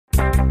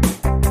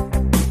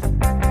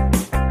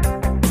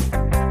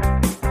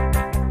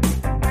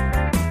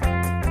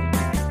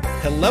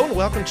Hello and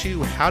welcome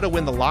to How to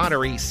Win the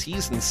Lottery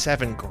Season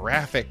 7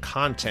 graphic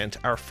content.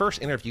 Our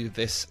first interview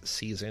this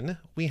season.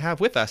 We have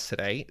with us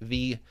today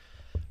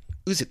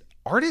is it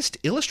artist,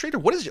 illustrator?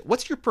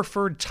 What's your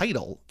preferred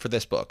title for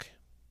this book?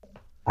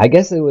 I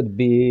guess it would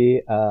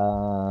be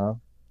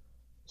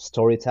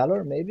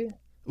storyteller, maybe.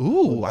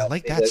 Ooh, I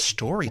like that,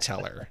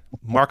 storyteller.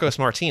 Marcos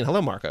Martin.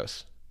 Hello,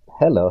 Marcos.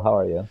 Hello, how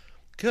are you?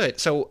 Good.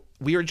 So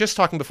we were just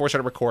talking before we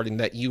started recording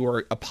that you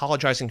were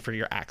apologizing for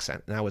your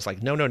accent. And I was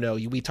like, no.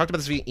 We talked about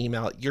this via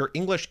email. Your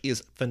English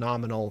is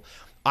phenomenal.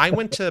 I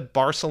went to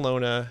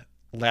Barcelona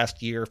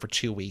last year for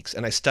 2 weeks,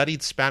 and I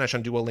studied Spanish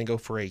on Duolingo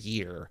for a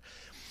year.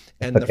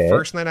 And the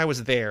first night I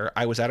was there,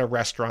 I was at a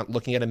restaurant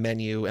looking at a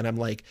menu, and I'm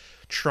like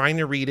trying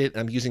to read it. And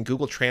I'm using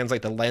Google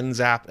Translate, the Lens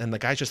app, and the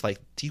guy's just like,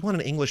 "Do you want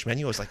an English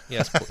menu?" I was like,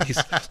 "Yes, please."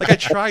 Like I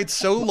tried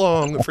so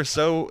hard for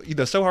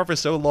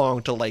so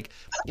long to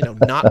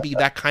not be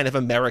that kind of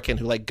American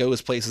who like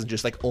goes places and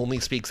just like only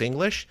speaks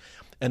English,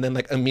 and then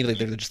like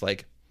immediately they're just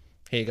like,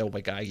 "Here you go, my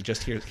guy. You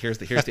just here's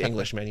the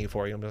English menu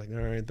for you." I'm like,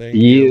 "All right, thank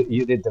you."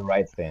 You did the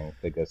right thing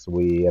because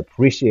we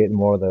appreciate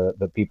more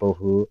the people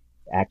who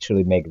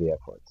actually make the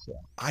effort. So.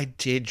 I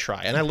did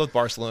try, and I love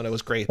Barcelona. It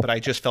was great, but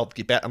I just felt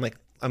bad. I'm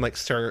like,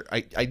 sir,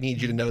 I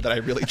need you to know that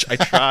I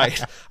tried.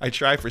 I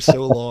tried for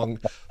so long,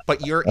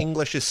 but your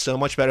English is so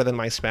much better than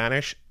my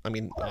Spanish. I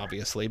mean,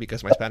 obviously,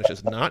 because my Spanish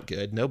is not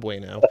good, no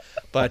bueno.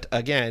 But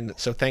again,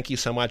 so thank you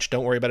so much.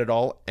 Don't worry about it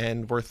all,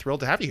 and we're thrilled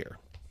to have you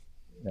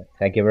here.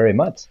 Thank you very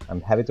much.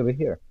 I'm happy to be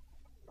here.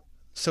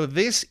 So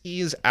this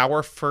is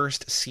our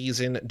first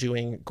season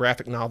doing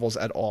graphic novels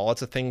at all.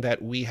 It's a thing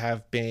that we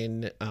have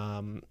been.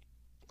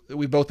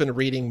 We've both been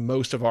reading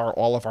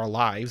all of our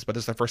lives, but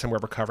this is the first time we're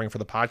ever covering for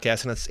the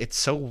podcast. And it's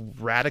so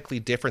radically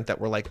different that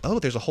we're like, oh,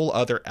 there's a whole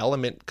other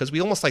element, because we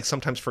almost like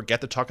sometimes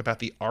forget to talk about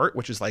the art,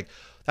 which is like,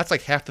 that's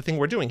like half the thing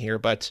we're doing here.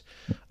 But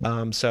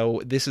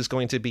so this is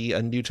going to be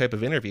a new type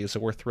of interview. So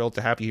we're thrilled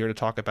to have you here to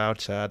talk about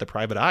The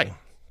Private Eye.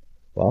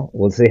 Well,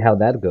 we'll see how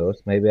that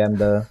goes. Maybe I'm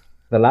the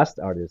last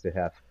artist you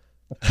have.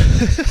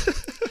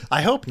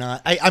 I hope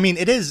not. I mean,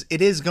 it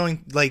is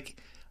going like,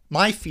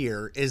 my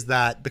fear is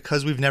that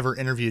because we've never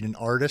interviewed an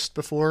artist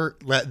before,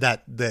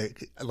 that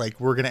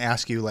we're going to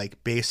ask you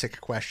like basic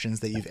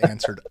questions that you've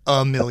answered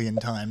a million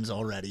times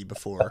already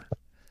before.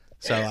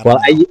 So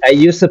I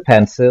use a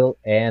pencil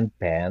and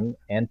pen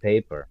and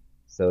paper.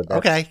 So that's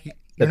okay.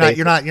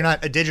 You're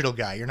not a digital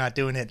guy. You're not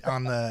doing it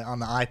on the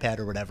iPad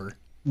or whatever.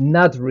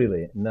 Not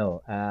really.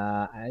 No.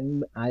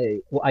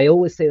 I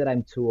always say that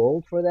I'm too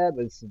old for that,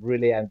 but it's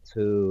really I'm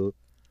too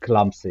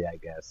clumsy, I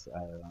guess.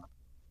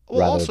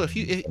 Well, also, if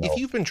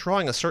you've been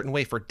drawing a certain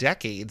way for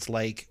decades,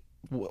 like,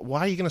 why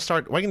are you going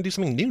to do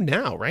something new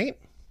now, right?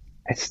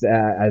 That's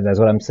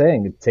what I'm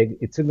saying.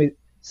 It took me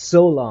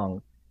so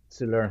long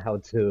to learn how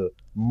to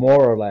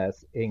more or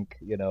less ink,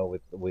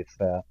 with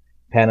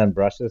pen and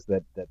brushes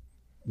that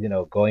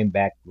going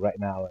back right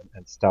now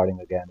and starting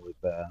again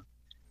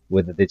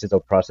with the digital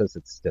process,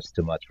 it's just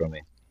too much for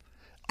me.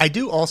 I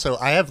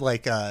have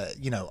like,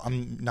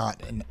 I'm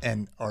not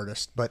an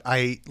artist, but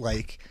I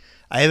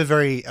have a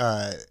very,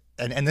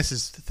 and this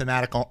is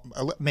thematic,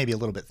 maybe a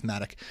little bit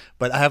thematic,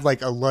 but I have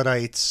like a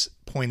Luddite's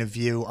point of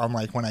view on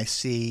like when I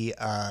see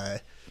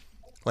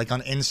like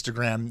on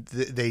Instagram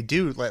they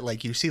do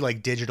like you see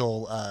like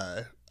digital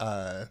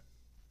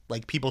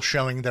like people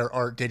showing their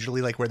art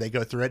digitally, like where they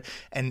go through it,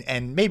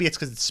 and maybe it's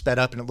because it's sped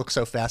up and it looks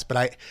so fast, but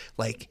I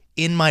like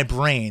in my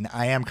brain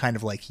I am kind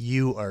of like,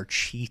 you are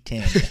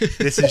cheating.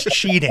 This is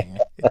cheating.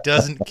 It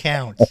doesn't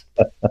count.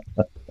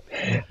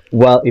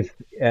 Well, if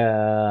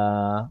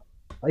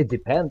it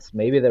depends.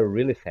 Maybe they're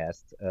really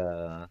fast.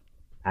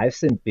 I've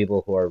seen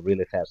people who are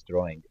really fast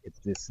drawing.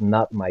 It's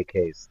not my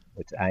case,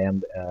 which I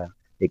am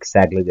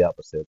exactly the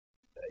opposite.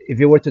 If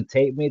you were to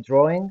tape me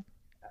drawing,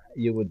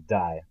 you would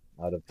die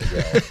out of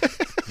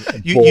the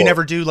you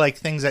never do like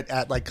things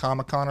at like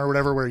Comic-Con or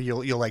whatever where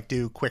you'll like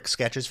do quick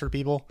sketches for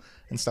people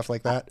and stuff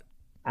like that?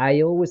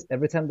 I always,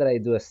 every time that I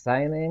do a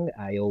signing,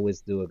 I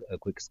always do a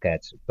quick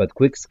sketch. But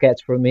quick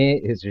sketch for me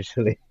is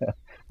usually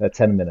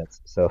 10 minutes.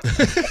 So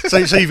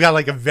you've got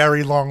like a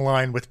very long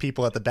line with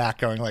people at the back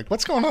going like,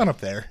 what's going on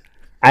up there?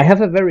 I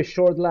have a very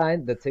short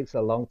line that takes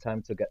a long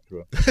time to get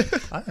through.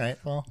 All right.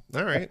 Well,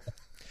 all right.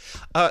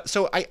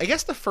 So I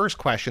guess the first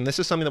question, this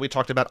is something that we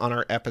talked about on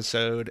our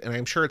episode, and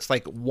I'm sure it's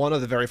like one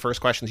of the very first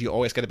questions you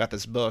always get about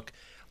this book.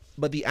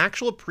 But the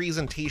actual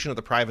presentation of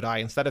The Private Eye,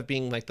 instead of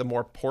being like the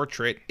more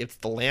portrait, it's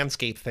the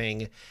landscape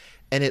thing.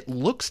 And it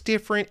looks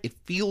different. It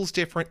feels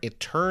different. It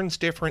turns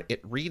different.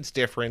 It reads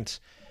different.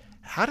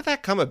 How did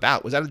that come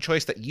about? Was that a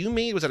choice that you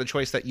made? Was that a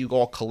choice that you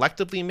all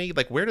collectively made?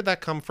 Like, where did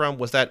that come from?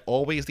 Was that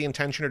always the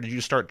intention, or did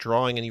you start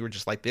drawing and you were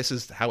just like, this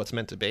is how it's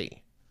meant to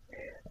be?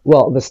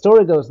 Well, the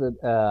story goes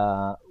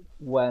that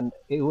when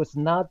it was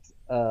not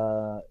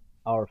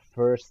our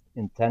first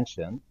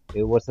intention,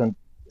 it wasn't.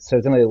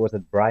 Certainly, it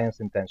wasn't Brian's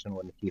intention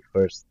when he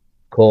first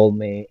called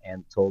me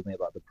and told me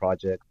about the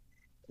project,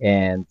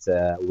 and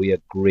we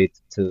agreed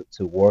to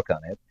work on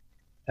it.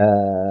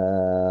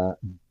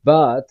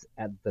 But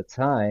at the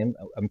time,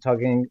 I'm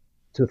talking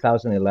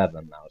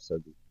 2011 now, so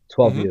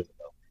 12 years ago.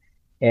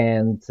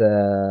 And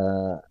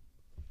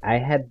I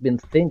had been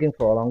thinking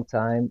for a long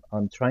time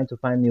on trying to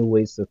find new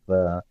ways of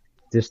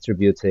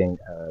distributing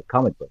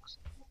comic books.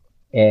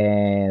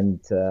 And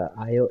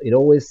it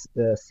always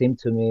seemed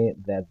to me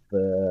that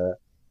the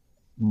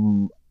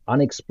mm,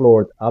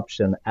 unexplored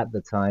option at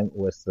the time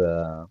was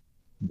uh,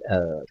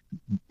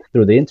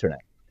 through the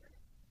internet,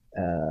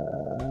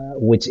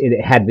 which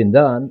it had been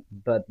done,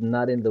 but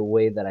not in the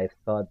way that I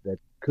thought that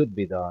could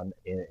be done,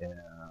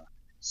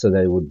 so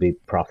that it would be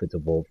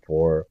profitable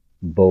for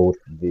both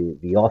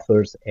the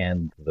authors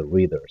and the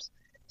readers.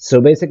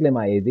 So basically,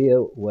 my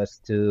idea was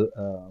to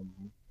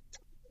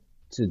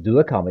do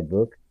a comic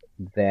book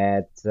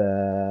that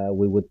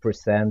we would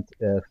present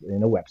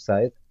in a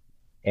website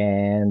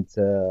and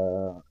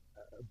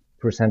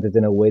present it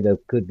in a way that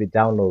could be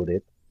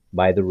downloaded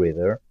by the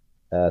reader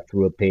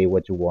through a pay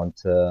what you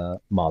want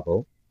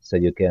model. So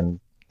you can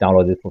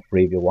download it for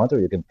free if you want, or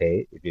you can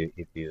pay if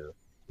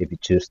you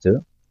choose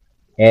to.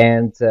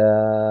 And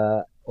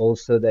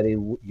also that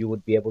you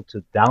would be able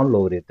to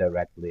download it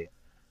directly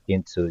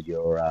into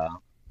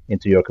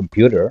your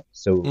computer.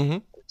 So Mm-hmm.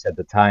 which at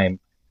the time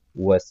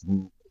was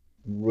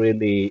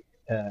really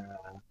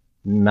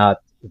not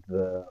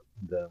the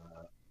the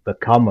the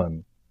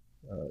common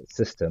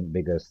system,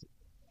 because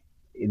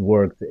it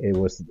worked. It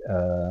was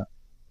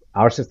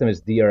our system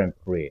is DRM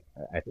free.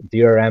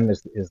 DRM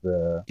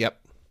Yep.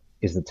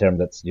 is the term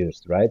that's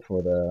used, right,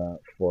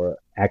 for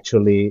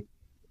actually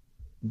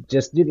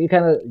just you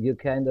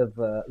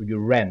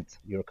rent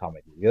your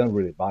comic. You don't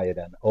really buy it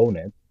and own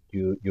it.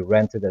 You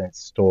rent it and it's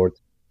stored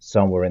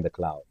somewhere in the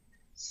cloud.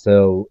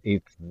 So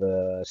if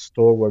the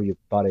store where you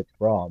bought it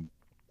from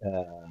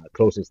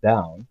closes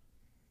down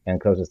and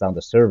closes down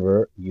the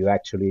server,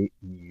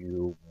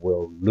 you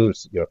will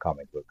lose your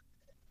comic book.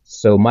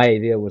 So my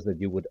idea was that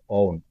you would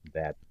own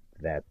that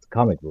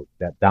comic book,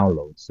 that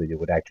download, so you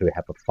would actually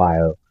have a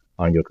file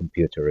on your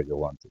computer if you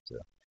wanted to.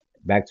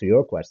 Back to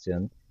your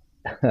question,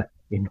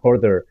 in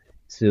order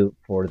to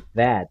for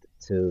that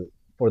to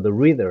for the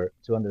reader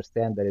to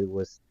understand that it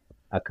was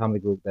a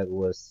comic book that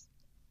was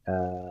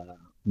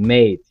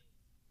made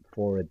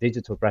for a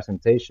digital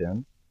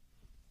presentation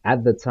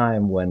at the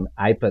time when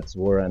iPads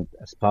weren't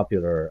as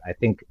popular.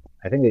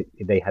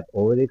 They had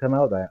already come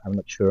out. I'm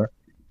not sure,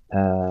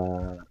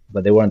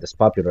 but they weren't as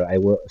popular.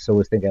 So I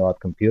was thinking about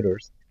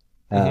computers.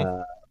 Mm-hmm.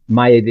 Uh,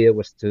 my idea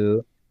was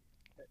to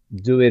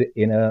do it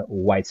in a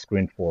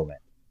widescreen format.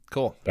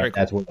 Cool. Very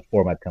That's cool. where the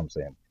format comes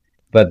in.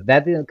 But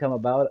that didn't come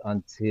about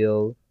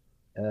until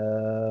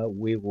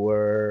we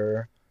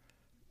were.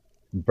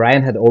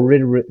 Brian had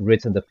already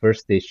written the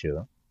first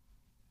issue,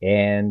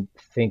 and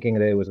thinking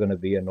that it was going to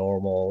be a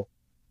normal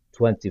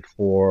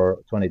 24,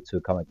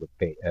 22 comic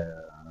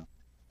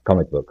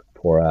book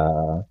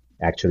for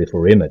actually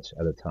for Image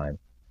at the time.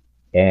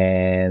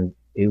 And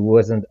it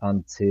wasn't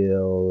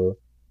until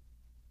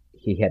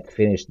he had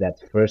finished that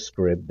first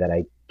script that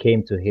I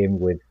came to him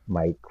with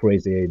my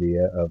crazy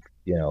idea of,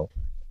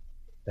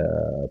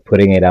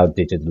 putting it out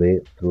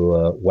digitally through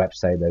a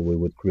website that we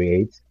would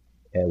create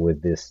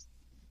with this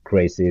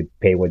crazy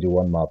pay what you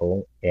want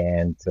model.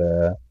 And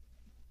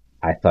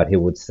I thought he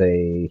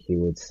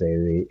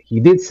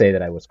did say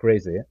that I was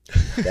crazy.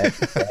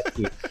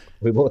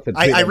 We both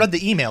agreed. I read the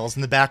emails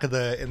in the back of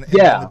in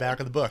Yeah, the back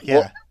of the book.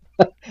 well,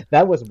 Yeah.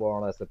 that was more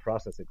or less the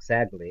process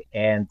exactly.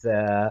 And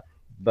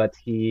but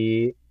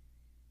he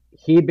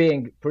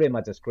being pretty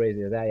much as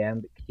crazy as I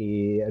am,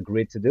 he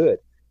agreed to do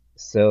it.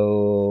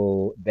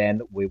 So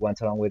then we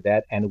went along with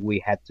that, and we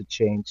had to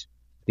change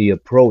the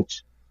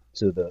approach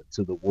to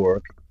the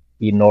work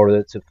in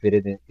order to fit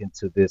it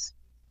into this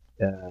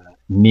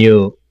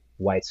new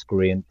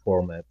widescreen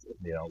format.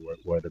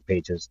 Where the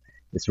pages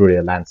is really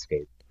a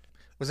landscape.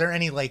 Was there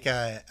any like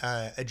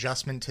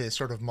adjustment to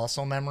sort of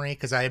muscle memory?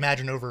 Because I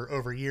imagine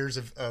over years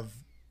of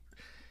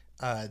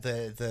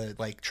the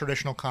like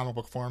traditional comic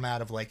book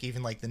format of like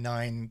even like the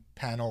 9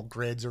 panel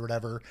grids or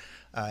whatever,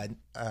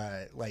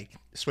 like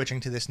switching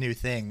to this new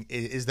thing,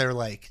 is there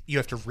like you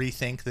have to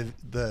rethink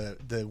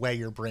the way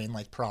your brain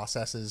like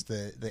processes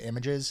the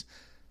images?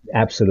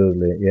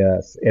 Absolutely,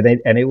 yes.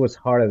 And it was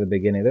hard at the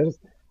beginning.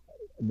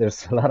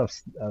 There's a lot of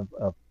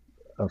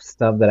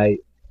stuff that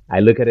I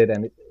look at it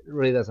and it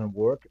really doesn't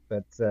work,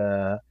 but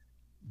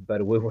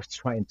we were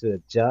trying to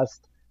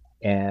adjust,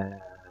 and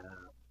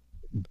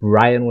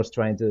Brian was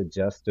trying to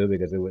adjust too,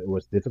 because it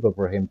was difficult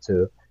for him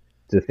to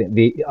think.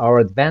 The Our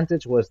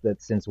advantage was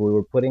that since we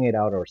were putting it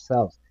out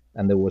ourselves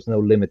and there was no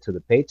limit to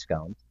the page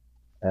count,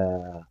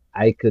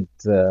 I could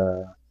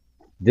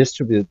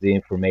distribute the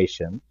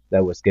information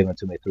that was given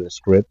to me through the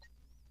script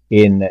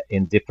in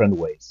different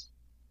ways.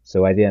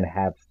 So I didn't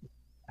have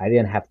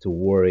to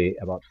worry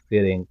about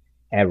fitting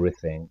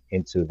everything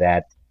into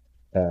that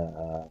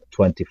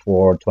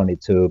 24,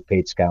 22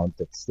 page count.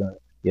 That's the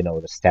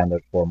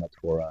standard format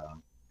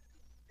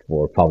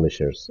for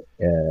publishers.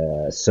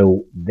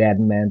 So that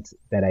meant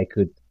that I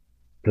could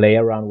play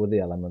around with the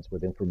elements,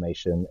 with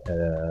information,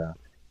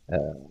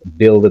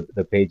 build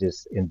the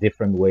pages in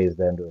different ways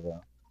than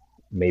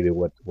maybe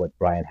what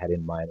Brian had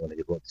in mind when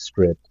he wrote the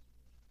script.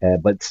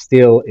 But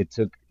still, it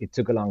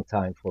took a long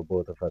time for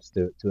both of us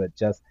to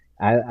adjust.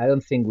 I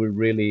don't think we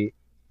really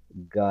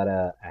got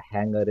a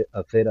hang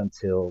of it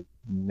until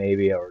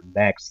maybe our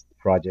next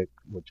project,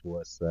 which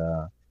was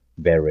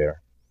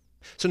Barrier.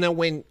 So now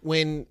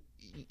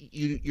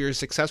you're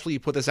successful, you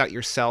put this out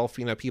yourself,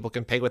 people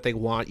can pay what they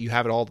want, you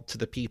have it all to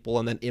the people,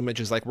 and then Image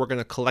is like, we're going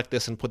to collect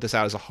this and put this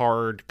out as a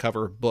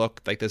hardcover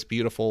book, like this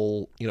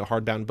beautiful,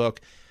 hardbound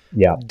book.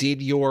 Yeah. Did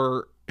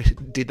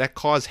that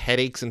cause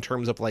headaches in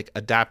terms of like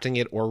adapting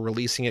it or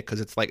releasing it because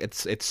it's like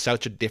it's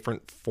such a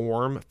different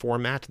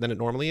format than it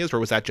normally is, or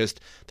was that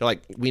just they're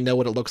like, we know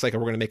what it looks like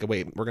and we're going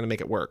to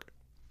make it work?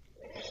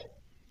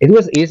 It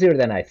was easier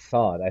than I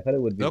thought. I thought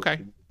it would Okay.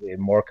 be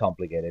more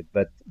complicated,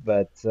 but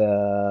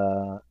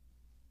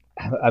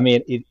I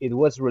mean, it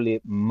was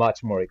really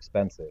much more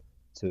expensive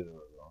to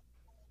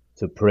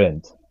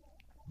print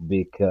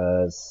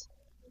because,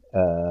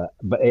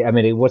 but I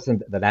mean, it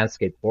wasn't the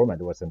landscape format.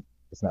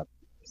 It's not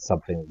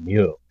something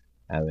new.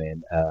 I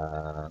mean,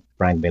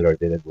 Frank Miller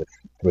did it with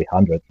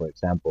 300, for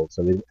example.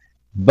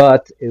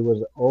 But it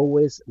was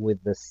always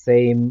with the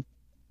same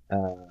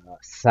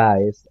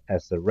size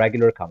as a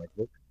regular comic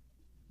book.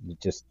 You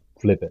just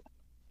flip it.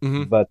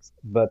 Mm-hmm.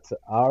 But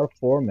our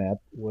format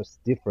was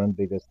different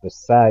because the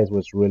size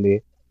was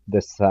really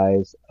the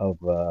size of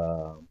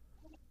a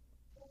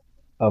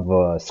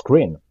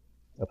screen,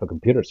 of a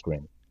computer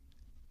screen,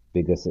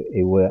 because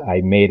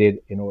I made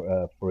it in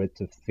order for it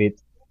to fit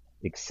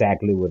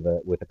exactly with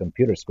a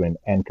computer screen.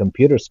 And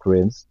computer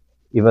screens,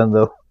 even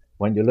though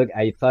when you look,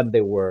 I thought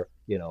they were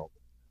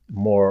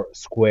more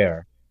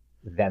square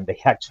than they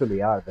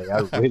actually are. They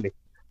are really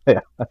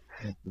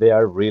they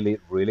are really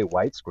really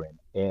widescreen,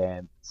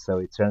 and so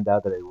it turned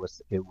out that it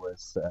was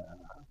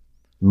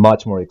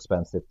much more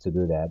expensive to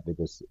do that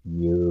because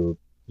you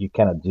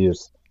cannot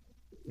use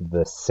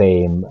the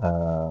same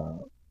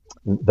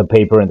the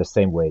paper in the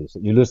same way. So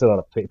you lose a lot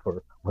of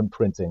paper when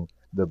printing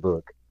the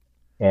book,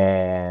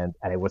 and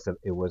it was a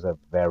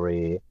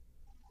very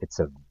it's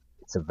a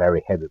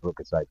very heavy book.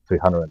 It's like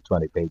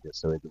 320 pages,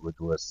 so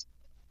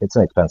it's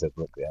an expensive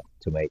book, yeah,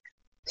 to make.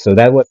 So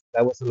that was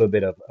a little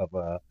bit of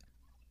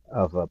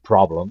a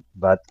problem,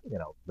 but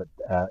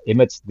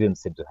Image didn't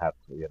seem to have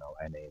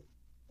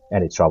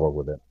any trouble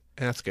with it.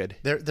 That's good.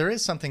 There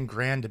is something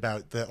grand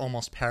about the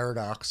almost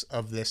paradox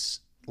of this,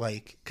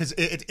 like, because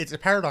it's a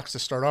paradox to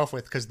start off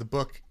with, because the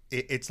book,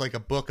 it's like a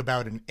book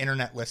about an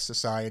internetless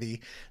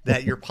society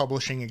that you're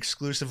publishing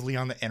exclusively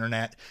on the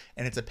internet,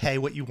 and it's a pay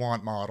what you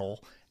want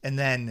model, and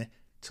then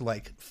to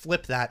like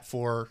flip that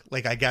for,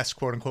 like, I guess,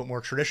 quote unquote,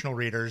 more traditional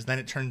readers, then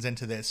it turns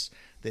into this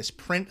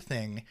print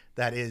thing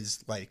that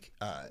is like,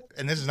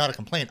 and this is not a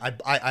complaint.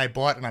 I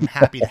bought, and I'm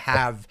happy to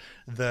have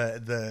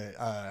the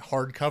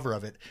hardcover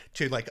of it,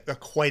 to like a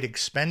quite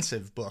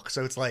expensive book.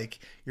 So it's like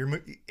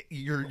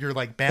you're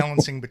like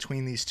balancing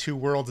between these two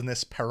worlds in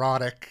this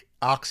parodic,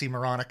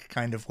 oxymoronic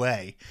kind of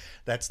way.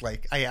 That's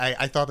like,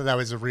 I thought that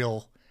was a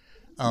real.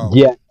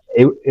 Yeah,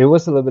 it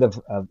was a little bit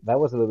of that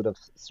was a little bit of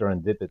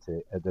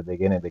serendipity at the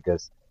beginning,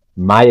 because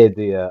my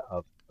idea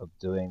of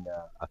doing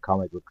a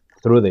comic book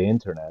through the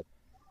internet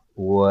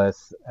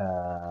was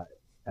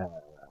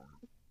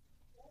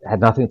had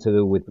nothing to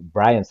do with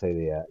Brian's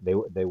idea.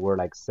 They were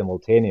like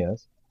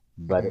simultaneous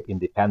but Mhm.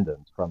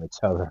 independent from each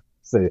other.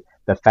 So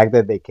the fact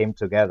that they came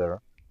together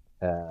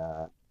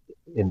uh,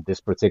 in this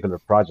particular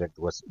project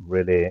was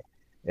really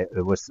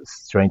it was a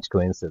strange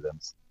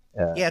coincidence.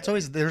 Uh, Yeah,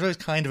 there's always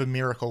kind of a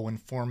miracle when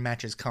form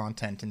matches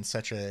content in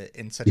such a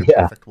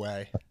yeah, perfect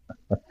way.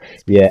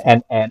 It's yeah,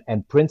 beautiful.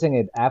 and printing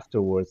it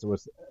afterwards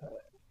was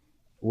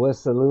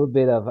a little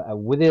bit of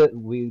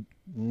we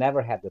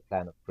never had the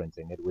plan of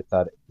printing it. We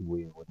thought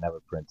we would never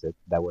print it.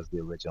 That was the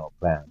original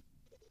plan.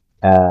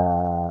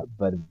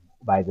 But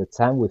by the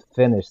time we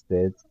finished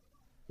it,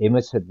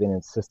 Image had been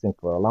insisting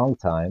for a long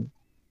time,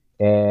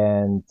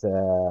 and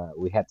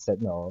we had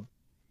said no.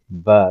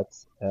 But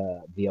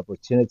the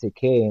opportunity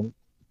came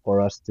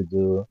for us to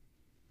do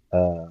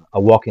a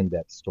Walking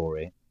Dead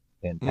story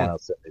in Mm. Panel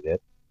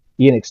Syndicate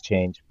in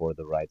exchange for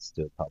the rights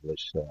to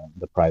publish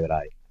the Private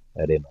Eye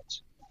at Image.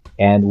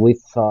 And we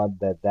thought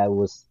that that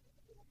was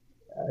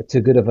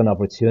too good of an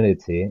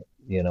opportunity,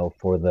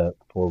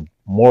 for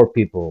more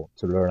people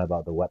to learn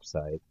about the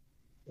website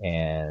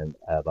and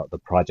about the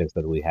projects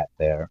that we had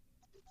there,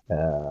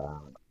 uh,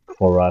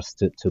 for us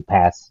to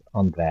pass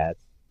on that.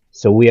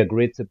 So we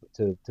agreed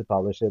to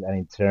publish it, and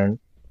in turn,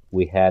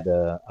 we had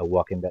a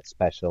Walking Dead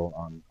special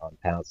on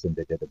Panel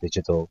Syndicate, a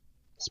digital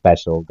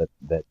special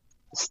that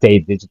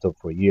stayed digital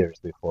for years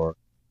before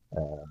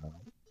uh,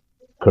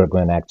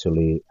 Kirkman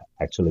actually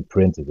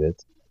printed it.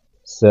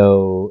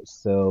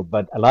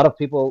 But a lot of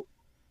people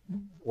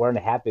weren't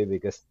happy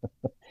because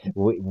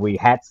we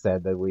had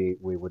said that we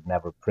would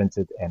never print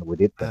it, and we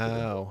did print it in the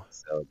end. Oh.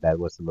 So that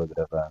was a little bit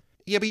of a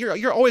Yeah, but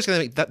you're always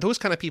going to those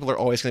kind of people are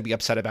always going to be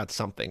upset about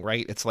something,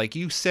 right? It's like,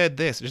 you said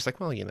this. It's just like,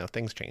 well,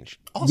 things change.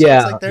 Also, it's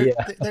yeah, like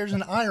yeah, there's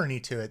an irony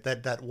to it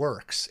that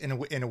works in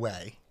a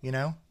way, you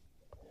know?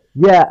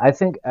 yeah. I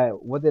think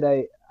what did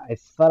I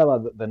thought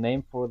about the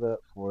name for the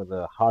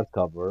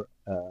hardcover.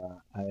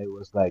 I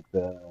was like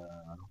the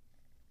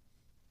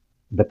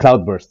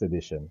cloudburst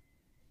edition,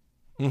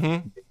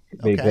 Mm-hmm.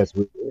 Okay. because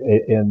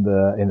in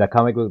the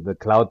comic book, the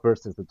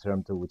cloudburst is the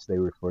term to which they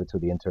refer to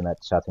the internet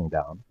shutting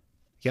down.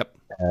 Yep.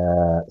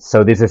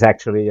 So this is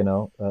actually,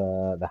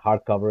 the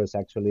hardcover is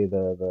actually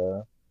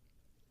the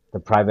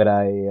private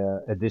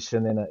eye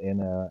edition in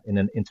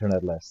an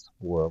internetless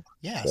world.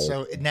 Yeah.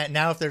 So So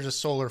now, if there's a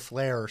solar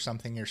flare or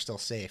something, you're still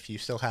safe. You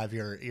still have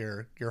your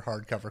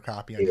hardcover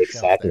copy on your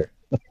shelf exactly.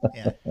 there.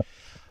 Yeah.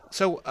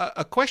 So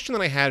a question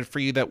that I had for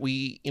you that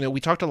we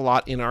talked a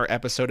lot in our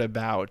episode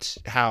about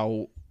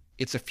how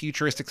it's a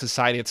futuristic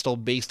society. It's still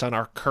based on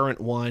our current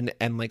one,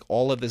 and like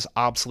all of this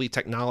obsolete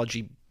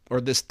technology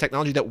or this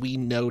technology that we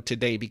know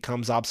today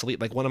becomes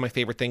obsolete. Like one of my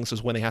favorite things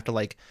was when they have to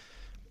like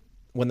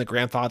when the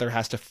grandfather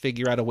has to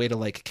figure out a way to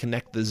like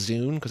connect the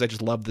Zune, because I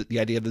just love the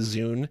idea of the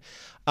Zune.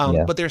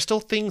 Yeah. But there's still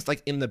things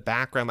like in the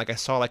background, like I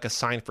saw like a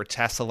sign for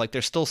Tesla. Like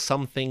there's still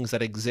some things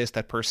that exist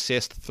that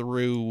persist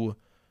through,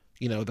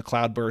 the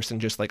cloudburst and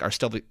just like are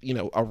still,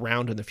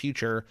 around in the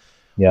future.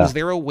 Yeah. Was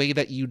there a way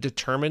that you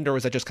determined, or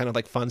was that just kind of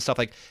like fun stuff?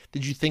 Like,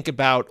 did you think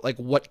about like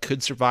what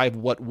could survive,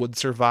 what would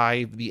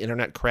survive the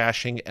internet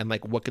crashing, and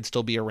like what could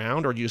still be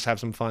around, or do you just have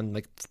some fun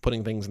like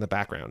putting things in the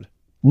background?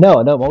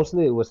 No, no.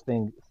 Mostly it was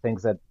things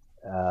that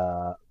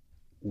uh,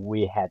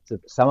 we had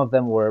to. Some of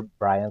them were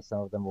Brian,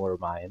 some of them were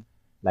mine.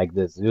 Like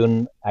the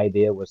Zune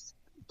idea was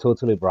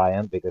totally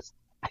Brian, because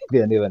I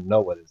didn't even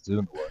know what a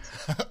Zune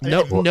was.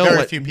 No, And no very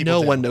one, few people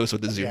no one do. knows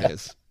what the Zune Yeah.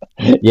 is.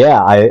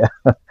 Yeah,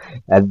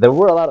 and there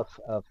were a lot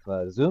of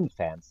Zune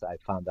fans, I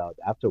found out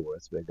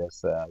afterwards,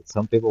 because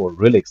some people were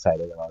really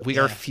excited about We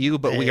are Yeah. few,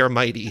 but we They are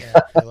mighty.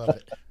 they love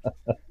it.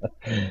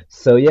 it.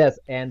 So yes,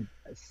 and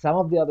some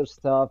of the other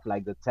stuff,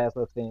 like the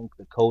Tesla thing,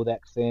 the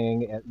Kodak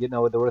thing, and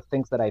there were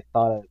things that I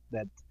thought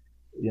that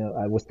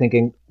I was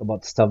thinking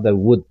about stuff that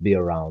would be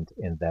around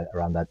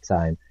that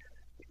time.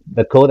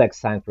 The Kodak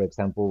sign, for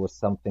example, was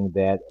something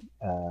that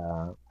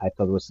I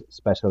thought was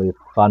especially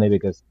funny,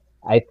 because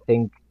I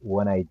think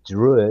when I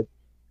drew it,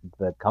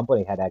 the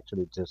company had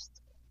actually just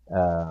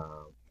uh,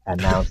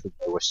 announced that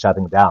they were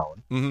shutting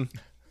down. Hmm.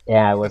 And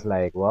I was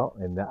like, well,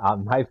 in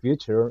my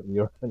future,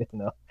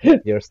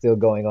 you're still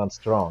going on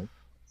strong.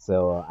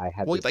 So I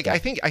had Well, this like guy.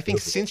 I think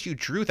since you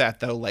drew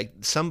that though, like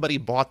somebody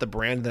bought the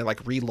brand and they're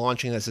like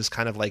relaunching it as this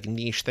kind of like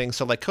niche thing.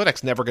 So like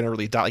Kodak's never going to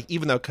really die. Like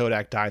even though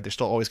Kodak died, they're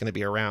still always going to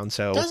be around.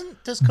 So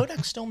Does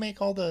Kodak still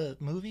make all the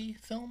movie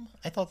film?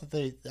 I thought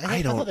that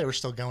I don't- thought they were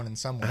still going in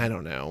some way. I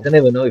don't I know. don't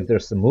even know if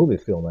there's a movie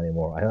film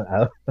anymore. I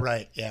don't.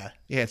 Right. Yeah.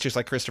 Yeah, it's just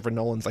like Christopher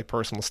Nolan's like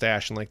personal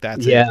stash and like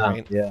that's it, Yeah,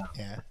 right? yeah.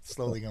 Yeah.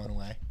 Slowly going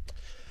away.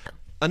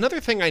 Another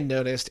thing I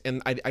noticed,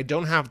 and I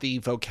don't have the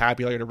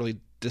vocabulary to really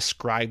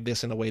describe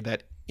this in a way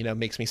that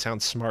makes me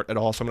sound smart at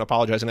all. So I'm going to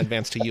apologize in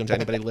advance to you and to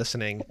anybody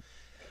listening.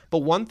 But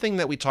one thing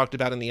that we talked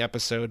about in the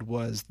episode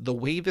was the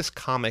way this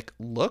comic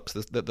looks,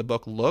 the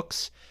book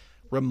looks,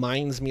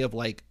 reminds me of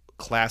like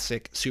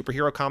classic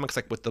superhero comics,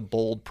 like with the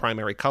bold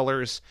primary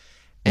colors.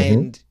 Hmm.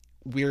 And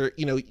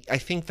I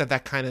think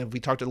that kind of, we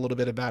talked a little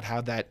bit about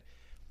how that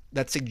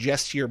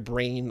suggests to your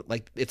brain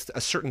like it's a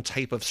certain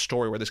type of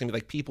story where there's going to be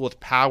like people with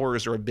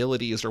powers or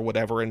abilities or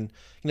whatever, and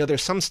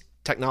there's some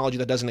technology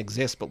that doesn't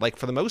exist, but like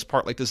for the most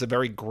part, like this is a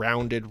very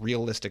grounded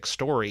realistic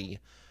story.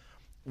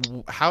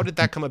 How did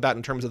that come about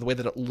in terms of the way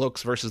that it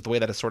looks versus the way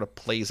that it sort of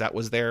plays out?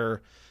 Was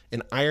there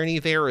an irony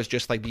there, or is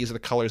just like these are the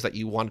colors that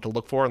you wanted to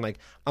look for? And like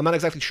I'm not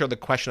exactly sure the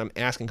question I'm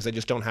asking because I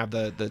just don't have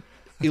the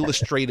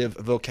illustrative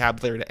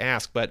vocabulary to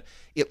ask, but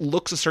it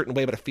looks a certain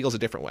way but it feels a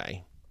different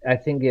way. I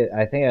think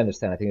I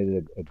understand. I think it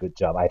did a good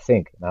job. I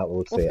think. Now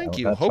we'll Well, see. thank I'm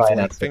you. gonna try and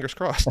Hopefully, answer. fingers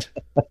crossed.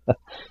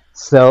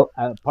 So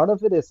part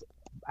of it is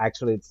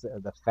actually it's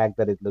the fact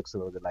that it looks a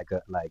little bit like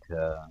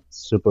a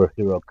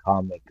superhero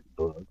comic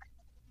book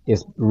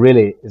is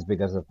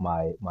because of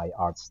my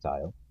art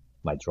style,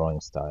 my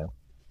drawing style,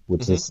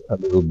 which Hmm. is a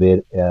little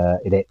bit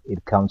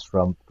it comes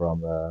from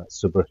a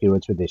superhero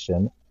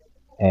tradition,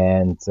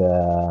 and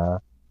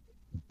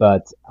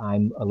but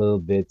I'm a little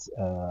bit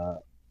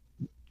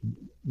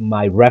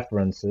my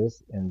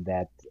references in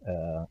that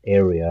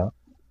area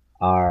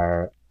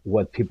are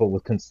what people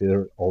would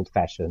consider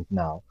old-fashioned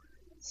now.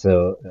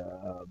 So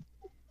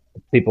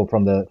people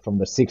from the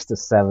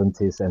 60s,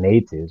 70s, and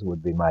 80s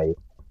would be my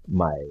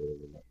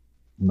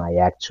my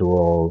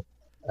actual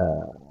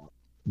uh,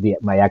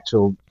 my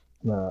actual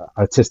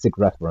artistic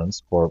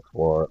reference for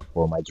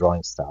my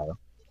drawing style.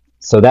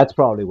 So that's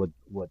probably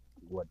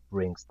what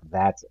brings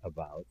that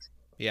about.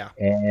 Yeah.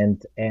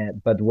 And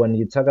but when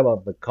you talk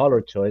about the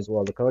color choice,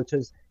 well, the color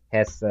choice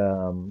has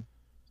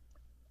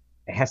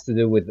has to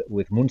do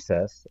with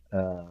Munsa's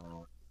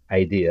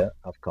idea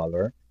of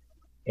color,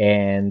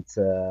 and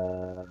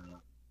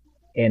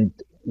and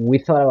we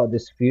thought about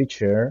this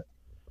future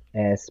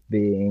as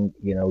being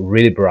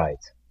really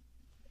bright,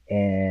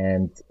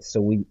 and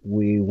so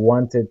we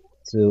wanted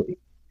to,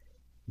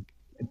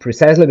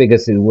 precisely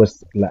because it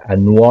was a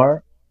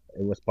noir,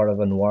 it was part of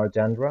a noir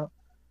genre.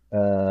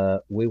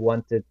 We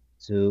wanted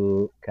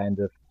to kind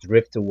of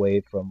drift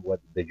away from what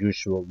the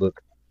usual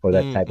look for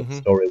that type of Mm-hmm.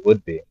 story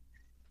would be.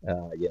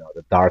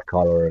 The dark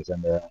colors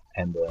and the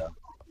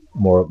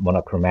more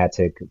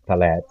monochromatic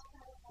palette.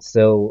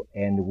 So,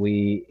 and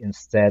we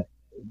instead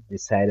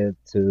decided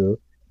to,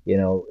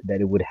 that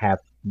it would have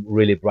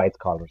really bright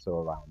colors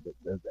all around it.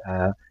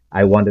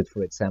 I wanted,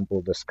 for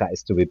example, the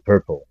skies to be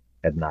purple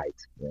at night,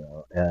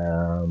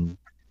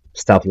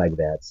 stuff like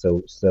that.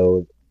 So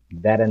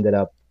that ended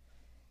up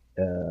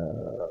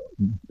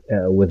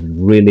with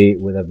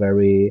a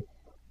very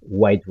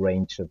wide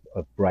range of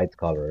bright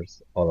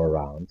colors all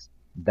around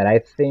that I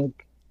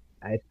think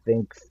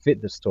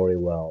fit the story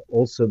well.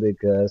 Also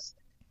because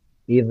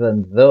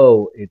even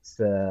though it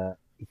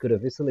could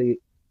have easily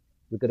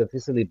we could have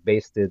easily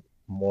based it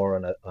more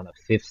on a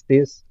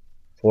 50s,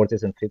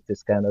 40s and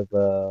 50s kind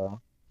of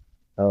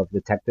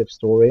detective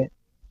story.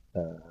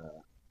 Uh,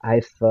 I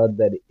thought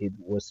that it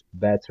was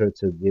better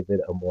to give it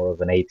a more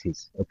of an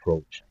 80s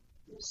approach.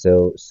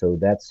 So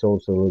that's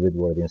also a little bit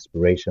where the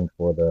inspiration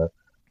for the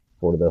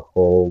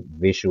whole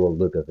visual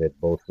look of it,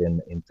 both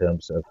in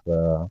terms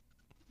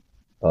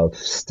of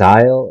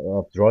style,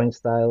 of drawing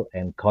style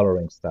and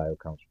coloring style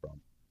comes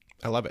from.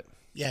 I love it.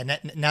 Yeah,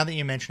 now that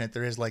you mention it,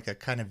 there is like a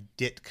kind of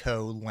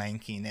Ditko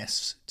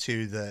lankiness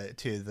to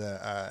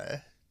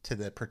the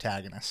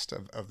protagonist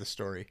of the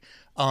story.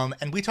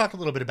 And we talked a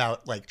little bit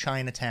about like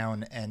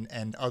Chinatown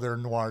and other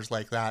noirs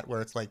like that, where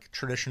it's like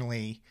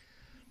traditionally,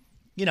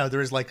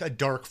 there is like a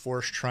dark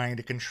force trying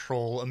to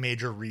control a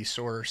major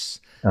resource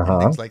and Uh-huh.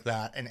 things like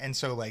that. And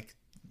so like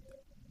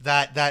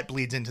that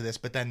bleeds into this,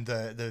 but then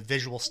the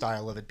visual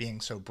style of it being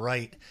so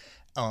bright,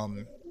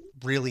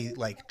 really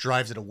like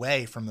drives it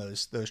away from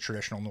those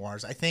traditional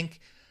noirs.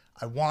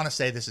 I want to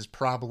say this is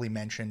probably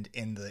mentioned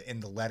in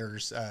the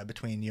letters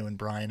between you and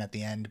Brian at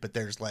the end, but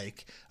there's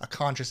like a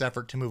conscious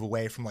effort to move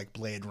away from like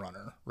Blade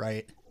Runner,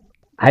 right?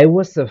 I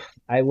was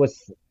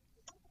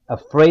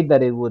afraid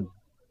that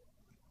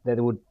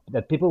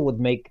people would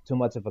make too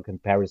much of a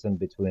comparison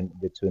between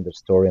the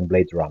story and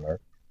Blade Runner.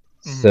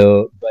 Mm-hmm.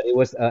 So, but it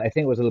was I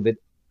think it was a little bit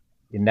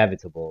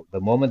inevitable.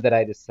 The moment that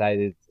I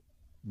decided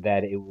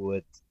that it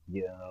would,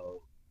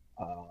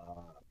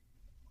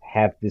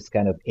 have this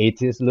kind of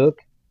 80s look,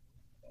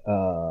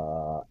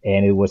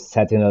 and it was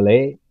set in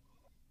LA,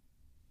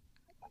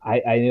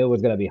 I knew it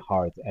was gonna be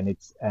hard, and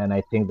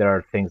I think there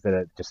are things that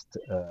are just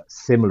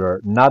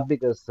similar, not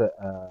because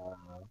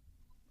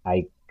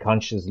I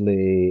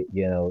consciously,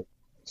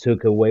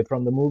 took away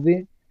from the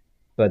movie,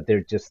 but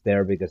they're just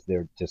there because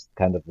they're just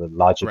kind of the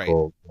Right.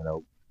 logical,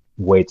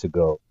 way to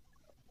go.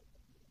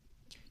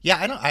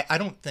 Yeah, I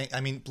don't think.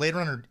 I mean, Blade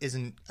Runner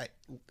isn't.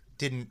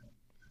 Didn't.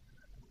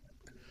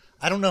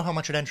 I don't know how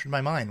much it entered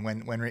my mind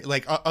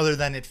like other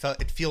than it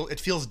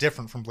feels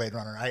different from Blade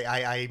Runner.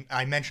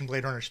 I mentioned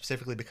Blade Runner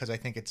specifically because I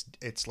think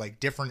it's like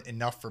different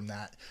enough from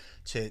that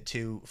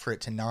to for it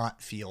to not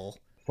feel.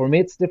 For me,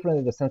 it's different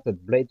in the sense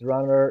that Blade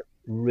Runner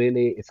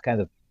really is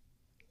kind of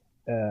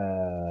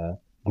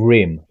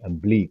grim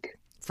and bleak,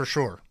 For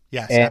sure.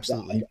 Yes, and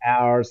absolutely.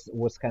 ours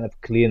was kind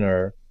of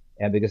cleaner,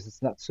 and because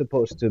it's not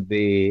supposed to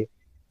be,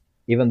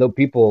 even though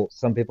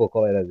some people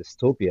call it a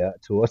dystopia,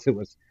 to us it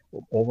was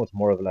almost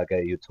more of like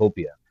a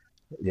utopia,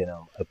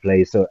 a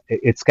place. So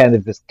it's kind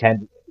of this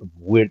kind of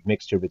weird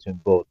mixture between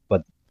both.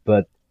 But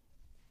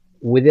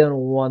we didn't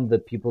want the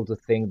people to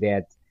think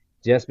that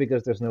just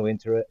because there's no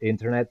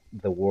internet,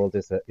 the world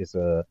is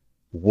a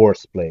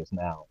worse place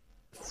now.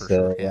 For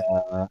sure.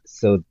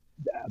 So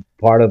Yeah.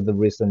 part of the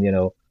reason,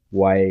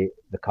 why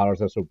the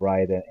colors are so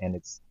bright and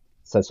it's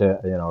such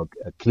a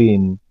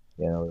clean,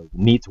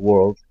 neat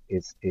world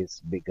is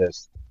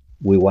because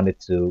we wanted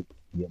to,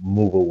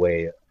 move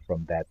away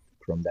from that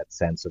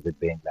sense of it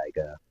being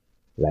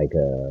like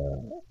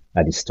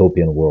a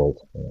dystopian world.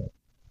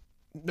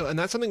 No, and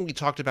that's something we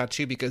talked about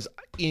too, because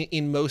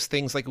in most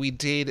things, like we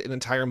did an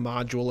entire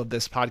module of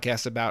this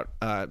podcast about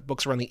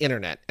books around the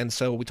internet. And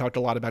so we talked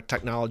a lot about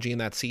technology in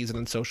that season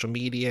and social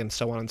media and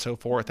so on and so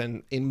forth.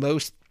 And in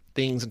most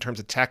things in terms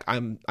of tech,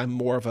 I'm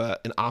more of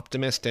an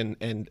optimist,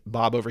 and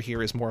Bob over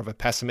here is more of a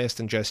pessimist,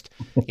 and just,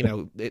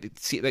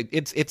 it's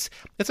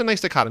a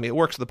nice dichotomy. It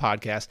works for the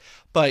podcast.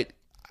 But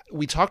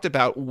we talked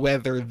about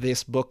whether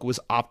this book was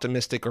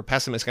optimistic or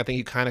pessimistic. I think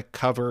you kind of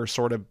cover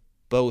sort of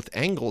both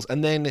angles.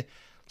 And then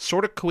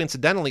sort of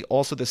coincidentally,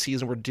 also the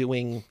season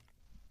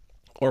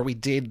we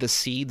did The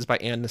Seeds by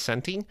Ann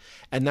Nocenti,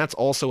 and that's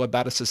also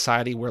about a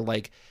society where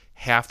like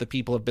half the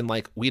people have been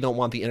like, we don't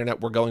want the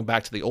internet, we're going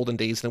back to the olden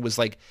days. And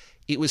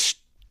it was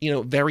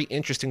very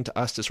interesting to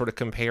us to sort of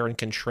compare and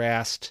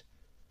contrast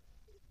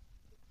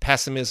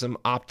pessimism,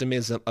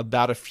 optimism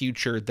about a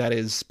future that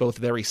is both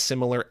very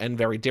similar and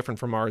very different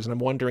from ours. And I'm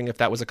wondering if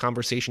that was a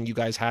conversation you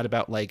guys had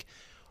about like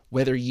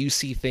whether you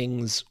see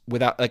things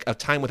without, like, a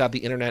time without the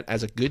internet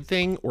as a good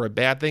thing or a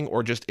bad thing,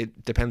 or just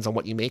it depends on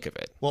what you make of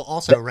it. Well,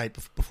 also, right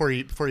before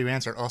you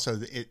answer, also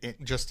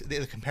it just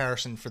the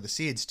comparison for The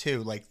Seeds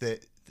too, like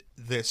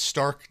the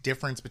stark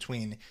difference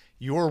between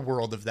your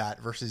world of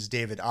that versus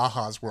David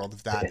Aha's world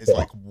of that is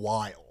like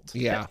wild.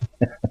 Yeah.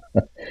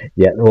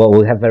 Yeah, well,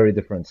 we have very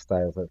different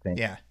styles, I think.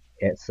 Yeah.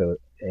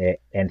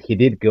 and he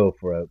did go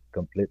for a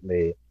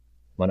completely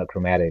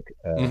monochromatic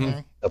Hmm. Mm-hmm. Mm-hmm.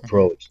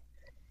 approach.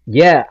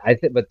 Yeah, I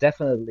think, but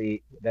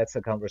definitely that's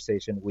a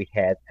conversation we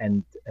had,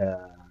 and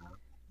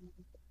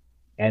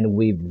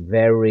we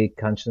very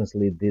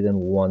consciously didn't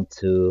want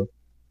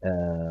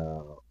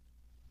uh,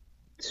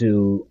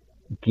 to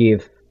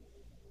give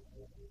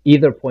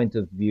either point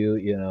of view,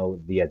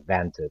 the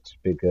advantage,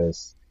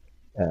 because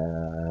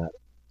uh,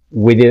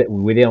 we didn't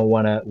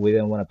want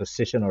to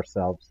position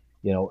ourselves,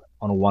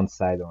 on one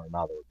side or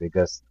another,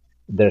 because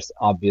there's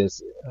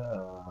obvious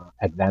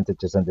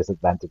advantages and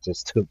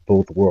disadvantages to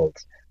both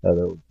worlds,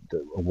 the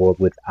world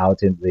without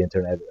the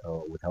internet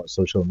or without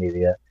social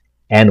media,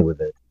 and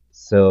with it.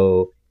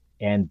 So,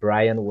 and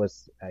Brian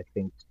was, I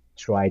think,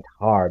 tried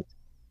hard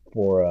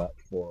for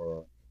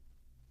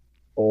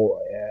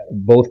all,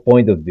 both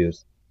point of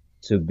views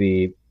to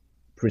be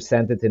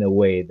presented in a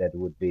way that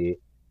would be,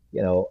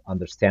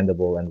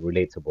 understandable and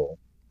relatable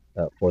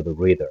for the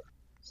reader.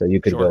 So you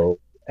could Sure. go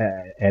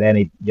at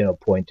any,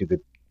 point. You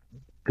could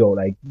go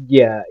like,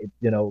 yeah,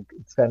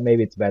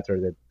 maybe it's better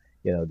that,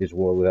 this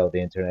world without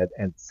the internet.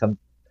 And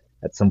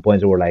at some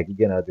points we're like,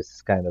 this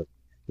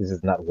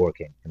is not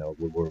working.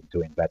 We're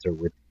doing better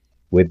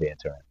with the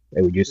internet.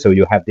 So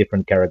you have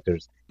different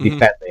characters Hmm.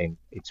 defending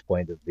each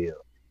point of view.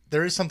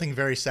 There is something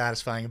very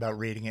satisfying about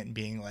reading it and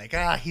being like,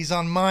 he's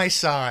on my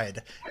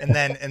side, and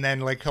then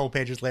like a couple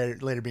pages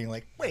later being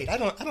like, wait, I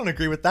don't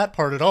agree with that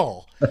part at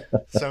all.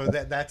 So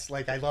that's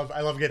like I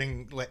love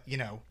getting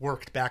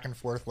worked back and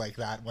forth like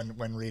that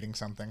when reading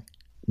something.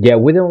 Yeah,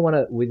 we didn't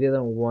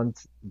want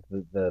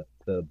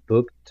the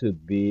book to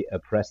be a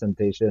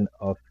presentation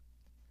of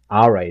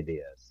our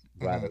ideas,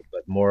 Mm-hmm. rather,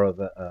 but more of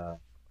a,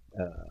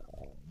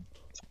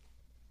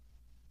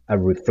 a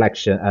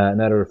reflection,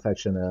 not a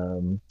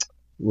reflection.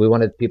 We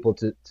wanted people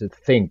to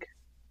think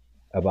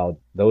about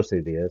those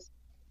ideas,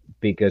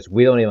 because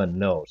we don't even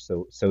know.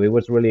 So it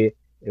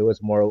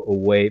was more a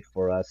way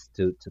for us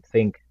to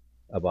think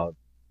about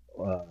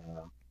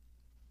uh,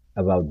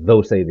 about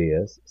those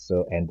ideas,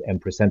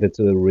 and present it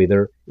to the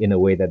reader in a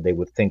way that they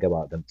would think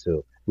about them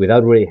too,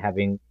 without really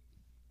having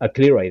a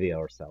clear idea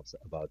ourselves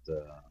about,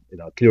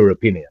 a clear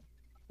opinion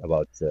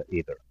about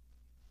either.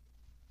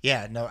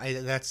 Yeah, no,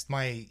 that's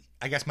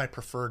I guess my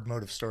preferred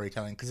mode of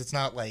storytelling, because it's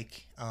not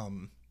like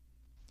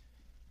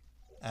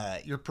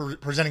you're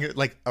presenting it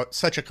like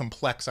such a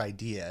complex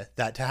idea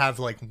that to have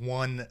like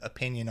one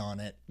opinion on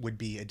it would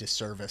be a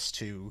disservice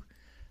to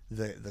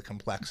the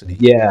complexity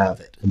Yeah, of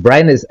it.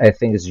 Brian is, I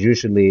think, is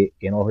usually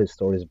in all his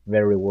stories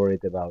very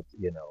worried about,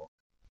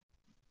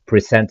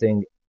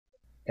 presenting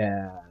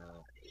uh,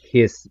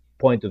 his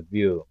point of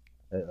view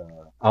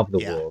of the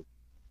Yeah, world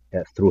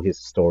through his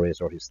stories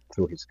or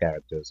through his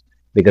characters,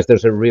 because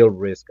there's a real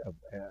risk of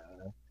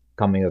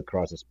coming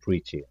across as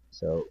preachy.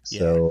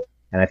 yeah.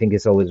 And I think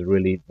he's always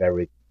really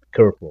very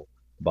careful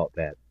about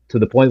that, to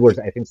the point where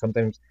I think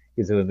sometimes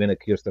he's even been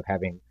accused of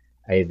having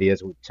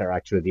ideas which are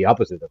actually the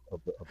opposite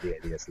of the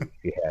ideas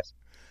he has.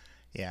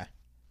 Yeah,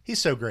 he's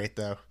so great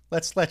though.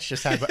 Let's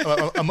just have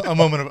a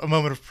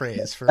moment of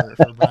praise for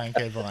Brian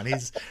K. Vaughan.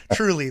 He's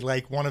truly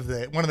like one of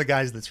the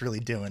guys that's really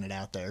doing it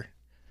out there.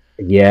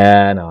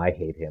 Yeah, no, I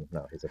hate him.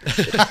 No, he's a piece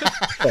of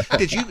shit.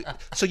 Did you?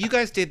 So you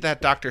guys did that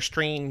Doctor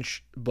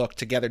Strange book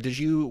together. Did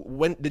you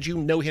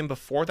know him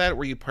before that?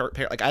 Were you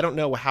like, I don't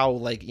know how,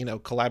 like,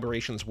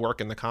 collaborations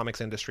work in the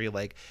comics industry.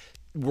 Like,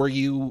 were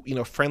you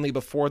friendly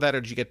before that,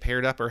 or did you get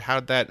paired up, or how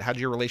did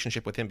your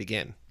relationship with him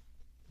begin?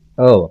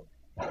 Oh,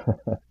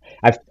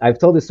 I've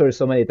told this story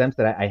so many times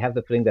that I have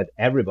the feeling that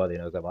everybody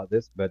knows about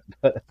this, but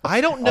I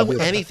don't know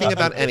anything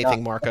about obviously not.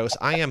 anything, Marcos.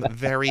 I am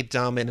very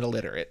dumb and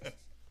illiterate.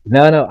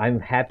 No, no,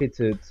 I'm happy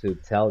to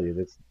tell you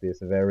this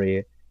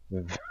very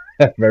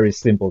very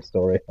simple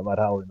story about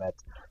how we met.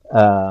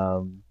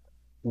 Um,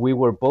 we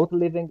were both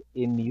living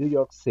in New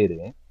York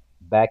City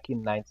back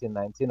in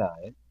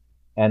 1999,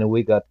 and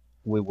we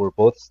were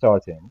both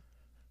starting,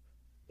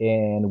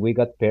 and we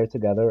got paired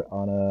together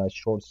on a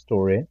short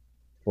story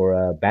for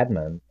a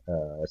Batman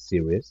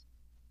series,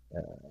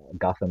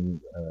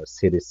 Gotham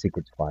City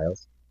Secret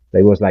Files.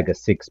 It was like a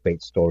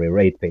 6-page story or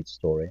 8-page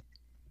story,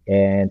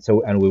 and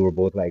we were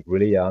both like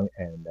really young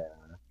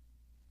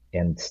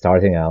and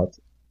starting out.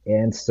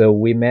 And so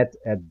we met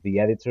at the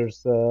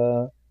editor's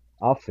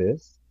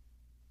office.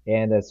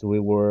 And as we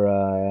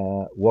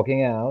were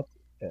walking out,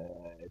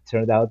 it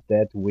turned out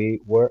that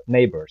we were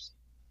neighbors.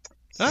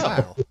 So, Oh,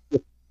 Wow,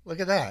 look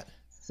at that.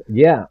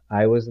 yeah,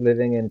 I was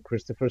living in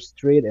Christopher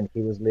Street, and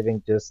he was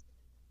living just,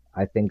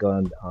 I think,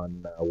 on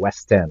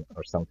West 10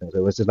 or something. So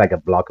it was just like a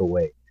block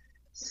away.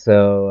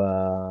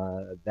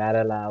 So that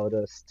allowed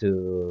us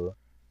to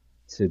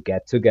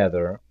get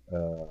together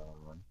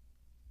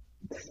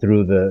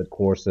through the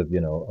course of,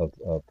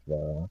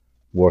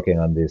 working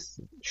on this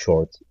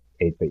short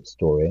 8-page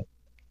story.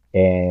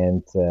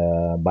 And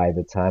by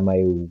the time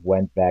I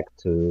went back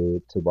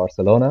to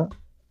Barcelona,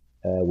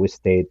 we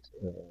stayed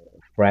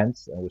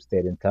friends, and we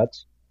stayed in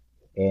touch,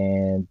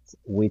 and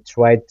we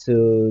tried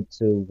to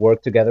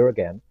work together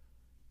again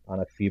on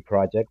a few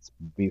projects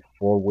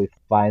before we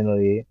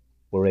finally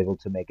were able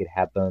to make it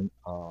happen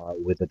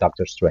with the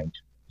Doctor Strange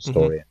Hmm.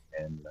 story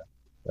and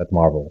at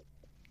Marvel.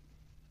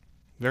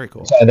 Very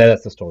cool. So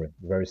that's the story,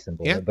 very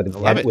simple. Yeah, But I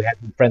love it. we had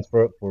been friends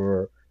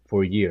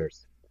for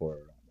years for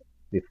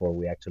before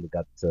we actually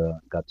got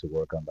to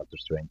work on Doctor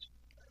Strange.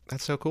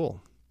 That's so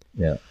cool.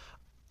 Yeah.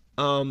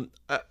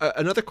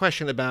 Another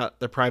question about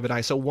the private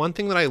eye. So one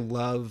thing that I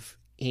love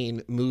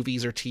in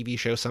movies or TV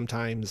shows,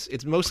 sometimes